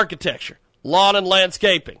 architecture, lawn and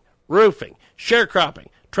landscaping, roofing, sharecropping,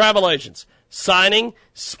 travel agents, signing,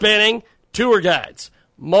 spinning, tour guides,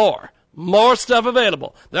 more stuff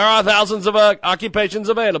available. There are thousands of occupations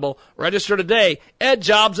available. Register today at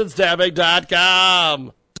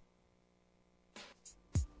jobsandstaffing.com.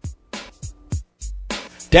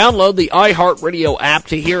 Download the iHeartRadio app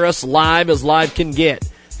to hear us live as live can get.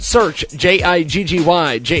 Search Jiggy,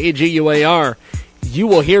 Jaguar. You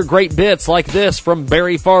will hear great bits like this from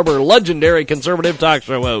Barry Farber, legendary conservative talk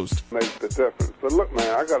show host. Makes the difference. But look,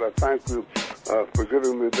 man, I got to thank you for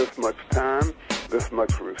giving me this much time, this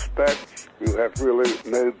much respect. You have really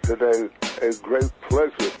made today a great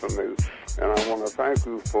pleasure for me, and I want to thank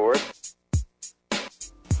you for it.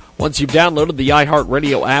 Once you've downloaded the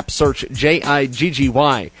iHeartRadio app, search Jiggy,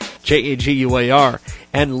 Jaguar,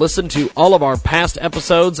 and listen to all of our past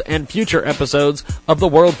episodes and future episodes of the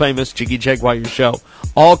world-famous Jiggy Jaguar Show,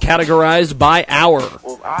 all categorized by hour.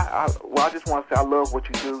 Well, I just want to say I love what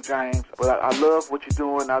you do, James. But I love what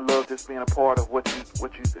you're doing. I love just being a part of what you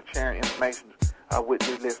sharing information with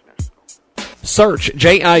your listeners. Search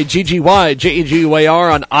Jiggy,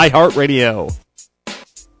 Jaguar on iHeartRadio.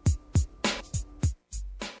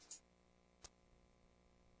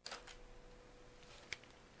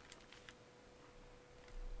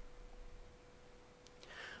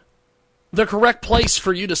 The correct place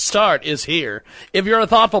for you to start is here. If you're a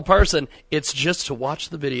thoughtful person, it's just to watch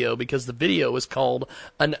the video, because the video is called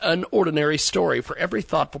An Unordinary Story for Every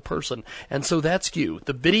Thoughtful Person. And so that's you.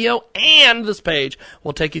 The video and this page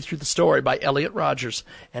will take you through the story by Elliot Rogers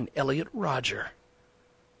and Elliot Rodger,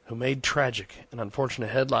 who made tragic and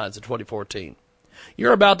unfortunate headlines in 2014.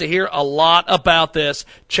 You're about to hear a lot about this.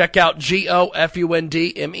 Check out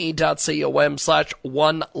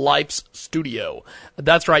GoFundMe.com/OneLifeStudio.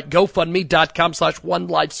 That's right,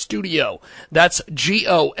 GoFundMe.com/OneLifeStudio. That's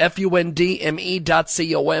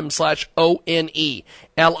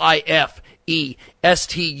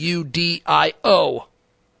GoFundMe.com/OneLifeStudio.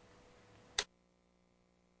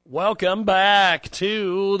 Welcome back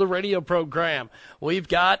to the radio program. We've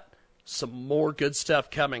got some more good stuff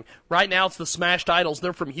coming. Right now it's the Smashed Idols.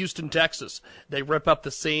 They're from Houston, Texas. They rip up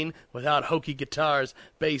the scene without hokey guitars,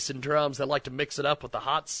 bass, and drums. They like to mix it up with the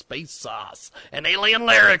hot space sauce and alien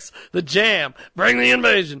lyrics. The jam, Bring the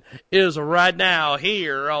Invasion, is right now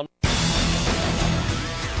here on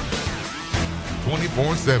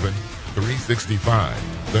 24/7, 365.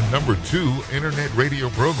 The number 2 internet radio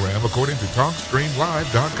program according to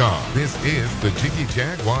TalkStreamLive.com. This is the Jiggy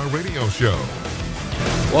Jaguar Radio Show.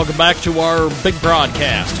 Welcome back to our big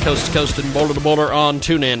broadcast, coast to coast and border to border on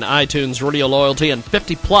TuneIn, iTunes, Radio Loyalty, and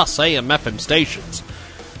 50-plus AM FM stations.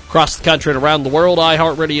 Across the country and around the world,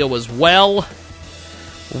 iHeartRadio as well.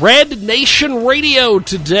 Red Nation Radio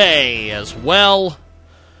today as well.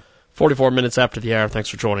 44 minutes after the hour, thanks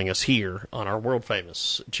for joining us here on our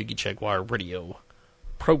world-famous Jiggy Jaguar Radio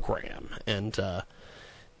program. And the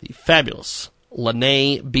fabulous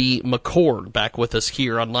Linnea B. McCord back with us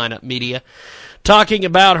here on Lineup Media, talking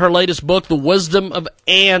about her latest book, The Wisdom of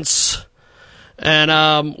Ants.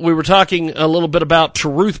 And we were talking a little bit about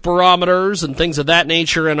truth barometers and things of that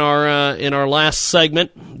nature in our last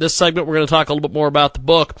segment. This segment, we're going to talk a little bit more about the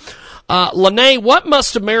book. Linnea, what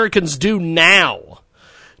must Americans do now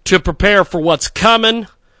to prepare for what's coming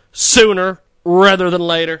sooner rather than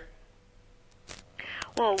later?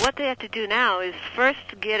 Well, what they have to do now is first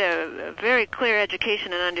get a very clear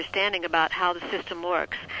education and understanding about how the system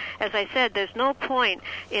works. As I said, there's no point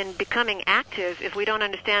in becoming active if we don't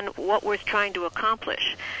understand what we're trying to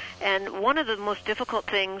accomplish. And one of the most difficult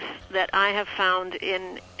things that I have found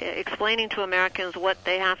in explaining to Americans what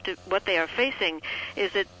they are facing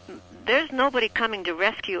is that there's nobody coming to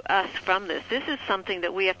rescue us from this. This is something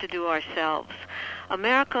that we have to do ourselves.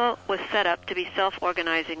 America was set up to be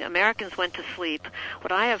self-organizing. Americans went to sleep.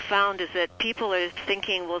 What I have found is that people are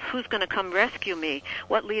thinking, well, who's going to come rescue me?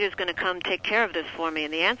 What leader's going to come take care of this for me?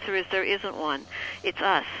 And the answer is there isn't one. It's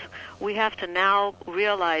us. We have to now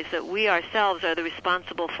realize that we ourselves are the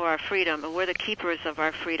responsible for our freedom, and we're the keepers of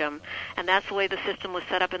our freedom. And that's the way the system was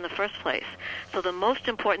set up in the first place. So the most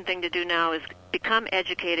important thing to do now is become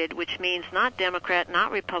educated, which means not Democrat,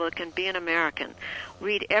 not Republican, be an American.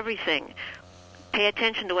 Read everything. Pay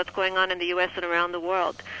attention to what's going on in the U.S. and around the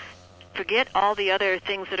world. Forget all the other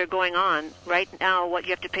things that are going on. Right now, what you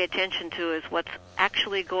have to pay attention to is what's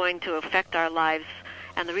actually going to affect our lives.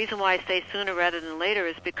 And the reason why I say sooner rather than later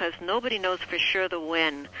is because nobody knows for sure the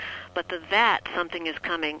when. But the that something is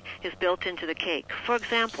coming is built into the cake. For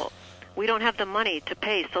example, we don't have the money to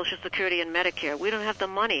pay Social Security and Medicare. We don't have the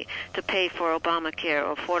money to pay for Obamacare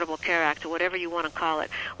or Affordable Care Act or whatever you want to call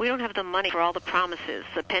it. We don't have the money for all the promises,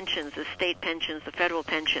 the pensions, the state pensions, the federal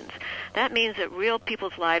pensions. That means that real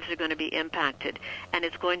people's lives are going to be impacted, and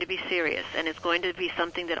it's going to be serious, and it's going to be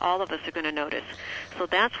something that all of us are going to notice. So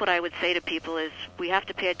that's what I would say to people is we have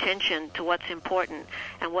to pay attention to what's important,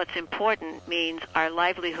 and what's important means our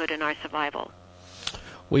livelihood and our survival.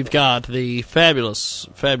 We've got the fabulous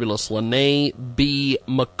Linnea B.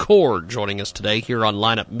 McCord joining us today here on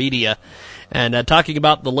Lineup Media and talking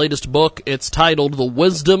about the latest book. It's titled The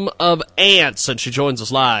Wisdom of Ants, and she joins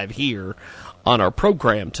us live here on our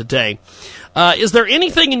program today. Is there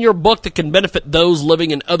anything in your book that can benefit those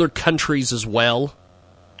living in other countries as well?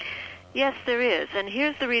 Yes, there is, and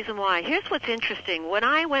here's the reason why. Here's what's interesting. When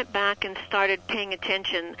I went back and started paying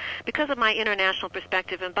attention, because of my international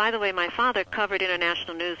perspective, and by the way, my father covered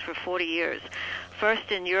international news for 40 years,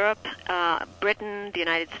 first in Europe, Britain, the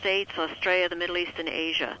United States, Australia, the Middle East, and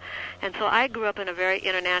Asia. And so I grew up in a very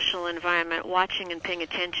international environment, watching and paying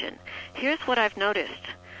attention. Here's what I've noticed.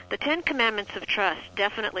 The 10 Commandments of Trust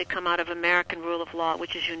definitely come out of American rule of law,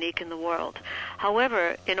 which is unique in the world.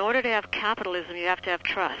 However, in order to have capitalism, you have to have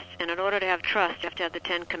trust. And in order to have trust, you have to have the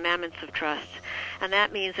 10 Commandments of Trust. And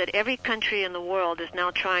that means that every country in the world is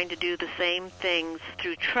now trying to do the same things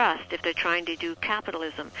through trust if they're trying to do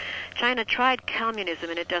capitalism. China tried communism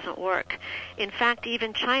and it doesn't work. In fact,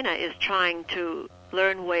 even China is trying to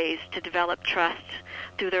learn ways to develop trust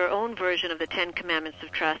through their own version of the 10 Commandments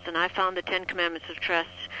of Trust. And I found the 10 Commandments of Trust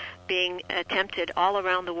being attempted all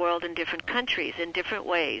around the world in different countries in different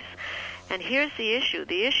ways. And here's the issue.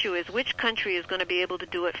 The issue is which country is going to be able to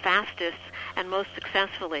do it fastest and most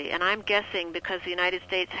successfully. And I'm guessing because the United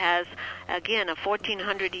States has, again, a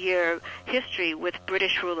 1,400-year history with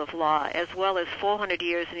British rule of law, as well as 400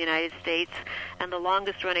 years in the United States and the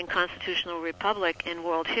longest-running constitutional republic in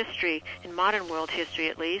world history, in modern world history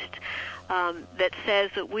at least, that says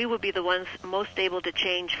that we will be the ones most able to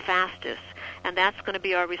change fastest. And that's going to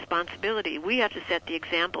be our responsibility. We have to set the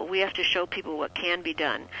example. We have to show people what can be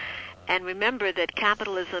done. And remember that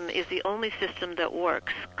capitalism is the only system that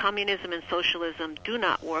works. Communism and socialism do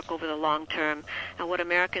not work over the long term. And what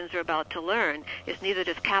Americans are about to learn is neither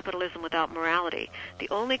does capitalism without morality. The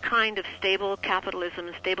only kind of stable capitalism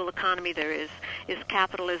and stable economy there is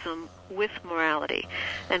capitalism with morality.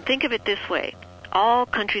 And think of it this way. All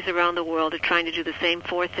countries around the world are trying to do the same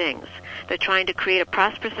four things. They're trying to create a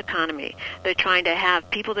prosperous economy. They're trying to have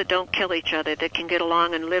people that don't kill each other, that can get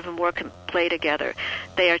along and live and work and play together.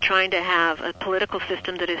 They are trying to have a political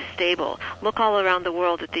system that is stable. Look all around the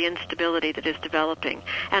world at the instability that is developing.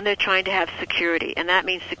 And they're trying to have security. And that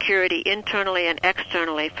means security internally and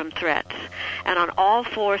externally from threats. And on all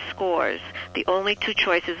four scores, the only two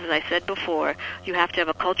choices, as I said before, you have to have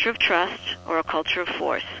a culture of trust or a culture of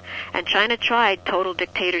force. And China tried total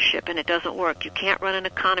dictatorship, and it doesn't work. You can't run an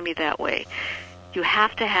economy that way. You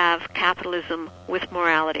have to have capitalism with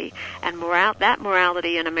morality. And that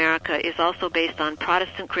morality in America is also based on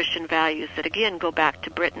Protestant Christian values that, again, go back to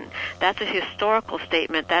Britain. That's a historical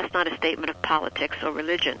statement. That's not a statement of politics or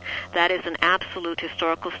religion. That is an absolute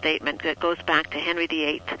historical statement that goes back to Henry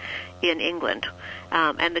VIII in England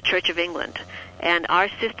and the Church of England. And our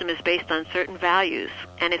system is based on certain values,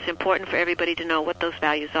 and it's important for everybody to know what those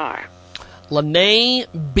values are. Linnea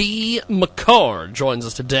B. McCord joins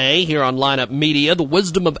us today here on Lineup Media. The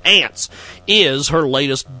Wisdom of Ants is her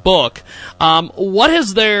latest book. What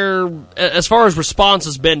has there, as far as response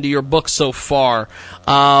has been to your book so far?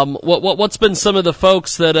 What's been some of the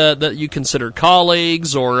folks that you consider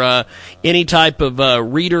colleagues or any type of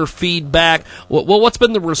reader feedback? What's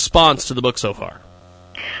been the response to the book so far?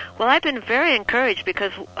 Well, I've been very encouraged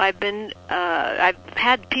because I've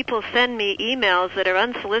had people send me emails that are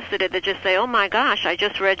unsolicited that just say, "Oh my gosh, I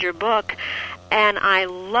just read your book." And I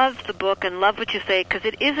love the book and love what you say because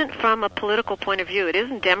it isn't from a political point of view. It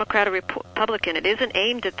isn't Democrat or Republican. It isn't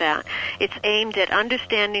aimed at that. It's aimed at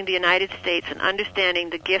understanding the United States and understanding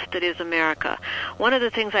the gift that is America. One of the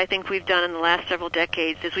things I think we've done in the last several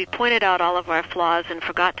decades is we pointed out all of our flaws and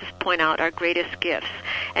forgot to point out our greatest gifts.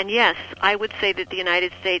 And yes, I would say that the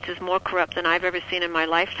United States is more corrupt than I've ever seen in my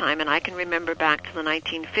lifetime, and I can remember back to the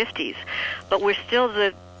 1950s. But we still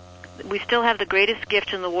have the greatest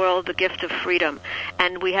gift in the world, the gift of freedom.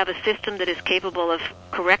 And we have a system that is capable of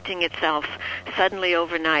correcting itself suddenly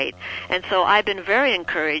overnight. And so I've been very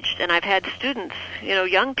encouraged, and I've had students,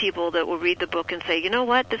 young people that will read the book and say, "You know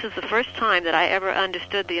what, this is the first time that I ever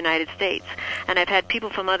understood the United States." And I've had people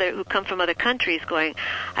who come from other countries going,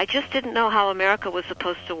 "I just didn't know how America was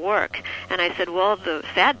supposed to work." And I said, well, the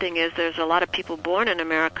sad thing is there's a lot of people born in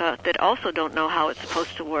America that also don't know how it's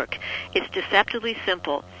supposed to work. It's deceptively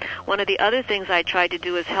simple. One of the other things I tried to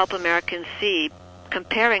do is help Americans see,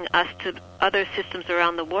 comparing us to other systems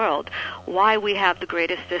around the world, why we have the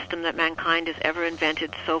greatest system that mankind has ever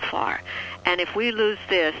invented so far. And if we lose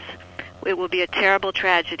this, it will be a terrible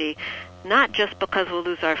tragedy, not just because we'll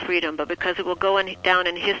lose our freedom, but because it will go down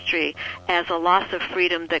in history as a loss of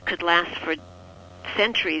freedom that could last for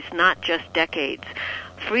centuries, not just decades.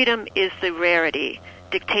 Freedom is the rarity.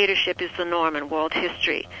 Dictatorship is the norm in world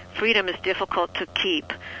history. Freedom is difficult to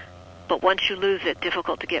keep, but once you lose it,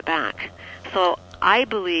 difficult to get back. So I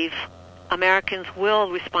believe Americans will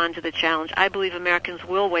respond to the challenge. I believe Americans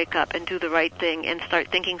will wake up and do the right thing and start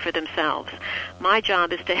thinking for themselves. My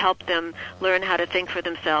job is to help them learn how to think for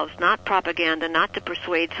themselves, not propaganda, not to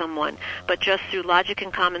persuade someone, but just through logic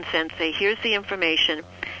and common sense say, here's the information,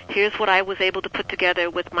 here's what I was able to put together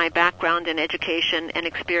with my background and education and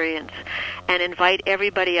experience, and invite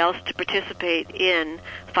everybody else to participate in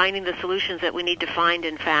finding the solutions that we need to find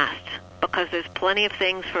and fast, because there's plenty of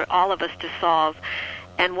things for all of us to solve.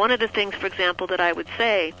 And one of the things, for example, that I would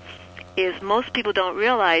say is most people don't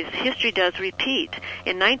realize history does repeat.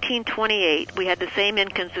 In 1928, we had the same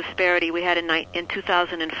income disparity we had in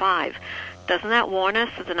 2005. Doesn't that warn us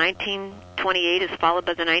that the 1928 is followed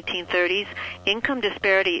by the 1930s? Income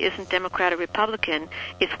disparity isn't Democrat or Republican.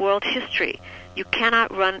 It's world history. You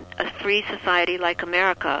cannot run a free society like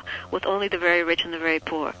America with only the very rich and the very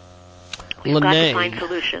poor. We've got to find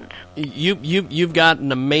solutions. You've got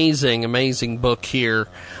an amazing book here.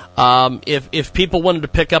 If people wanted to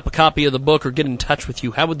pick up a copy of the book or get in touch with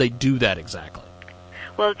you, how would they do that exactly?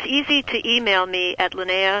 Well, it's easy to email me at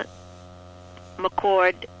Linnea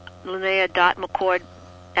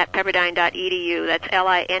Linnea.McCord@pepperdine.edu. That's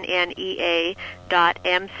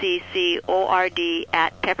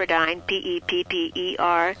Linnea.MCCord@Pepperdine,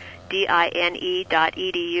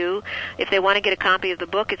 PEPPERDINE.edu. If they want to get a copy of the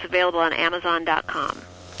book, it's available on Amazon.com.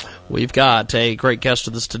 We've got a great guest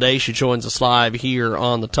with us today. She joins us live here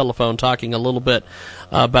on the telephone talking a little bit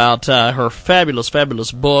about her fabulous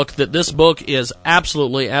book. That this book is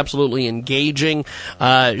absolutely engaging.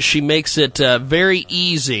 She makes it very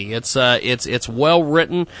easy. It's well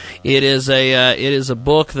written. It is a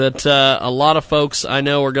book that a lot of folks I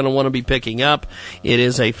know are going to want to be picking up. It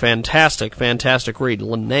is a fantastic read.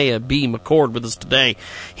 Linnea B. McCord with us today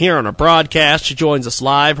here on our broadcast. She joins us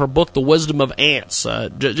live. Her book, The Wisdom of Ants.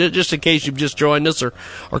 Just in case you've just joined us or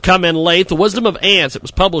come in late, The Wisdom of Ants. It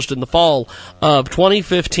was published in the fall of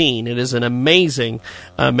 2015. It is an amazing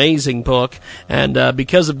book, and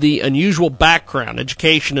because of the unusual background,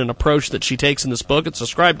 education, and approach that she takes in this book, it's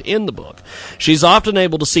described in the book. She's often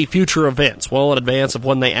able to see future events well in advance of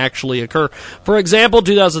when they actually occur. For example,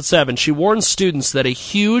 2007, she warned students that a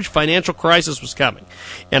huge financial crisis was coming,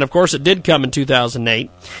 and of course it did come in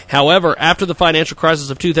 2008. However, after the financial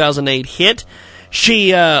crisis of 2008 hit,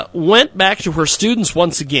 she went back to her students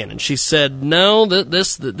once again, and she said, "No,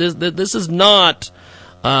 this is not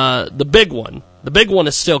the big one. The big one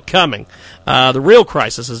is still coming. The real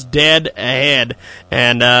crisis is dead ahead,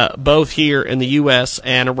 and both here in the U.S.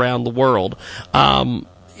 and around the world."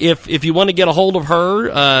 if you want to get a hold of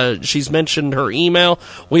her, she's mentioned her email.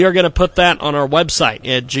 We are going to put that on our website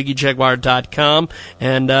at jiggyjaguar.com,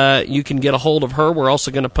 and you can get a hold of her. We're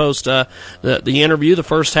also going to post the interview, the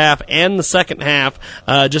first half and the second half,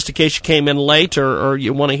 just in case you came in late or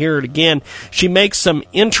you want to hear it again. She makes some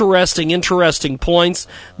interesting points.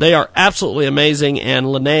 They are absolutely amazing, and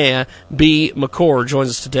Linnea B. McCord joins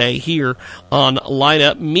us today here on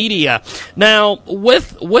Lineup Media. Now,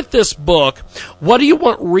 with this book, what do you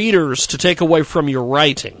want readers to take away from your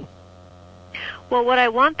writing? Well, what I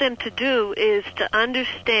want them to do is to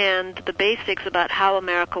understand the basics about how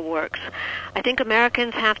America works. I think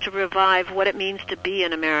Americans have to revive what it means to be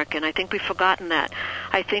an American. I think we've forgotten that.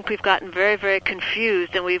 I think we've gotten very, very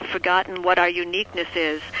confused, and we've forgotten what our uniqueness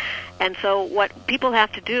is. And so what people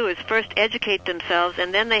have to do is first educate themselves,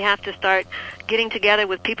 and then they have to start getting together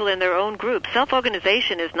with people in their own group.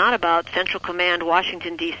 Self-organization is not about Central Command,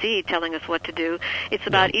 Washington, D.C. telling us what to do. It's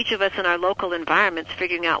about each of us in our local environments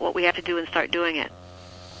figuring out what we have to do and start doing it.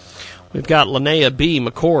 We've got Linnea B.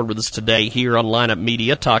 McCord with us today here on Lineup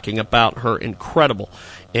Media, talking about her incredible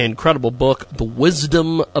book, The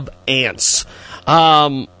Wisdom of Ants.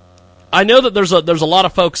 I know that there's a lot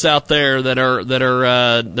of folks out there that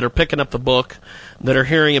are picking up the book, that are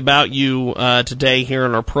hearing about you today here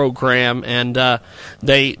in our program, and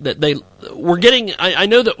we're getting. I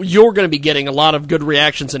know that you're going to be getting a lot of good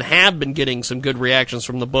reactions and have been getting some good reactions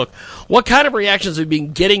from the book. What kind of reactions have you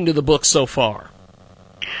been getting to the book so far?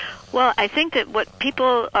 Well, I think that what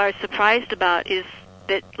people are surprised about is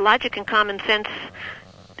that logic and common sense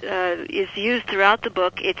is used throughout the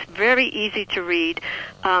book. It's very easy to read.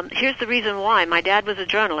 Here's the reason why. My dad was a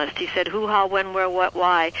journalist. He said, who, how, when, where, what,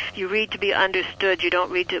 why. You read to be understood. You don't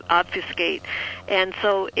read to obfuscate. And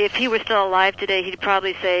so if he were still alive today, he'd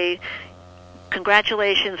probably say,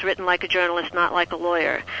 congratulations, written like a journalist, not like a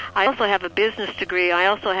lawyer. I also have a business degree. I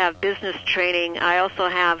also have business training. I also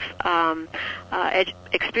have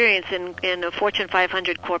experience in a Fortune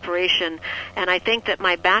 500 corporation. And I think that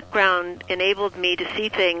my background enabled me to see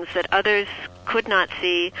things that others could not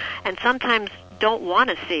see and sometimes don't want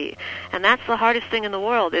to see. And that's the hardest thing in the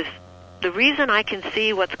world. Is the reason I can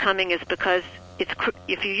see what's coming is because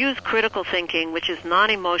if you use critical thinking, which is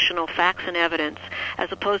non-emotional facts and evidence,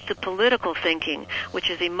 as opposed to political thinking, which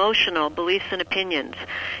is emotional beliefs and opinions,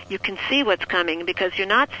 you can see what's coming because you're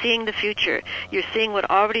not seeing the future. You're seeing what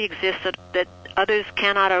already exists that others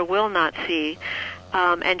cannot or will not see.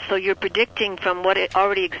 And so you're predicting from what it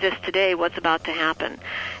already exists today what's about to happen.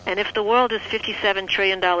 And if the world is $57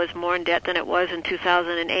 trillion more in debt than it was in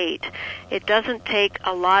 2008, it doesn't take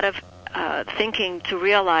a lot of thinking to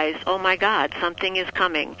realize, oh my God, something is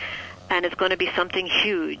coming, and it's going to be something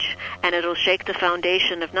huge, and it'll shake the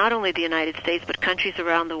foundation of not only the United States, but countries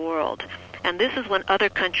around the world. And this is when other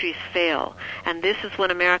countries fail, and this is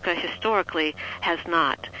when America historically has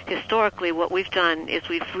not. Historically, what we've done is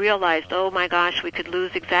we've realized, oh my gosh, we could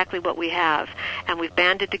lose exactly what we have, and we've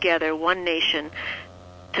banded together, one nation,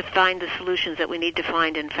 to find the solutions that we need to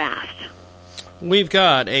find and fast. We've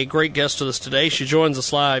got a great guest with us today. She joins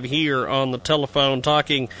us live here on the telephone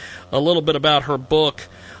talking a little bit about her book.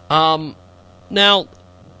 Now,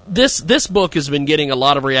 this book has been getting a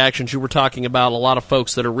lot of reactions. You were talking about a lot of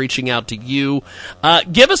folks that are reaching out to you.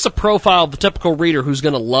 Give us a profile of the typical reader who's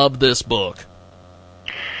going to love this book.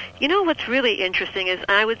 You know what's really interesting is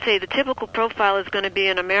I would say the typical profile is going to be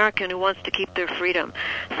an American who wants to keep their freedom.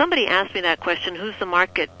 Somebody asked me that question, who's the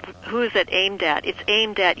market, who is it aimed at? It's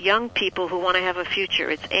aimed at young people who want to have a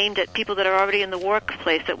future. It's aimed at people that are already in the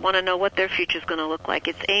workplace that want to know what their future is going to look like.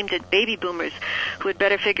 It's aimed at baby boomers who had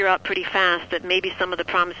better figure out pretty fast that maybe some of the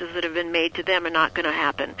promises that have been made to them are not going to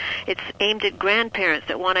happen. It's aimed at grandparents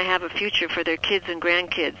that want to have a future for their kids and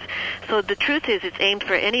grandkids. So the truth is it's aimed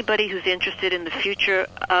for anybody who's interested in the future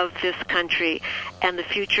of this country and the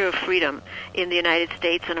future of freedom in the United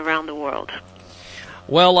States and around the world.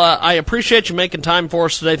 Well, I appreciate you making time for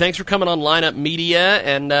us today. Thanks for coming on Lineup Media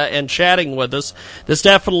and chatting with us. This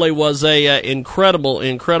definitely was a incredible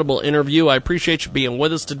interview. I appreciate you being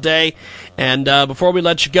with us today. And before we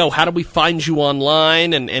let you go, how do we find you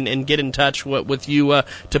online and get in touch with you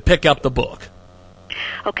to pick up the book?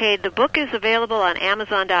 Okay, the book is available on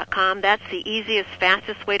Amazon.com. That's the easiest,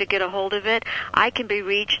 fastest way to get a hold of it. I can be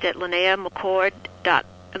reached at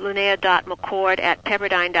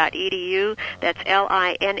Linnea.McCord@pepperdine.edu. That's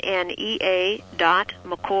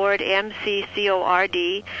LINNEA.McCord,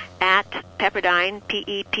 MCCord, at Pepperdine,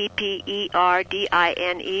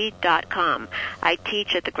 PEPPERDINE.com. I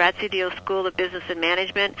teach at the Grazie School of Business and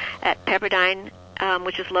Management at Pepperdine,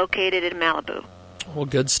 which is located in Malibu. Well,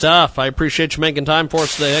 good stuff. I appreciate you making time for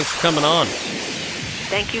us today. Thanks for coming on.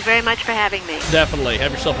 Thank you very much for having me. Definitely.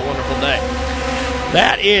 Have yourself a wonderful day.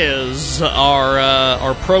 That is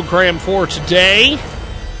our program for today.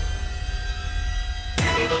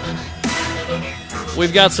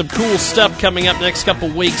 We've got some cool stuff coming up next couple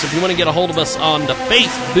weeks. If you want to get a hold of us on the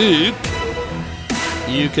Facebook,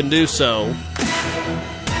 you can do so.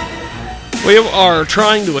 We are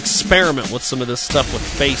trying to experiment with some of this stuff with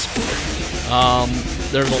Facebook.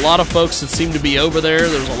 There's a lot of folks that seem to be over there.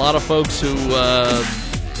 There's a lot of folks who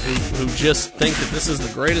just think that this is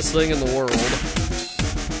the greatest thing in the world.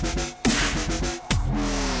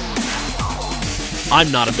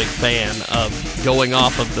 I'm not a big fan of going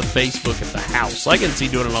off of the Facebook at the house. I can see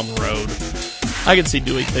doing it on the road. I can see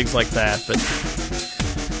doing things like that, but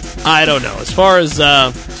I don't know. As far as,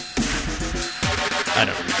 I don't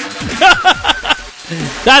know.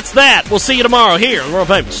 That's that. We'll see you tomorrow here on the world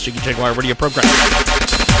famous Jiggy Jaguar radio program.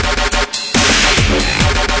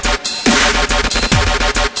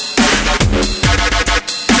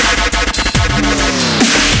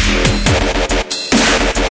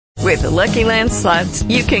 With the Lucky Land Slots,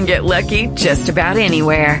 you can get lucky just about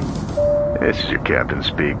anywhere. This is your captain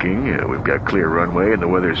speaking. We've got clear runway and the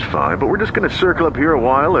weather's fine, but we're just going to circle up here a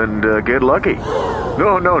while and get lucky.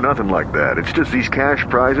 No, nothing like that. It's just these cash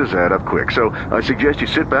prizes add up quick. So I suggest you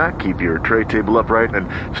sit back, keep your tray table upright, and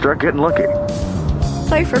start getting lucky.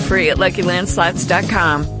 Play for free at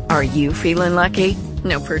LuckyLandSlots.com. Are you feeling lucky?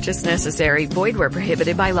 No purchase necessary. Void where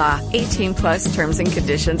prohibited by law. 18+ terms and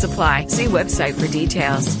conditions apply. See website for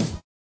details.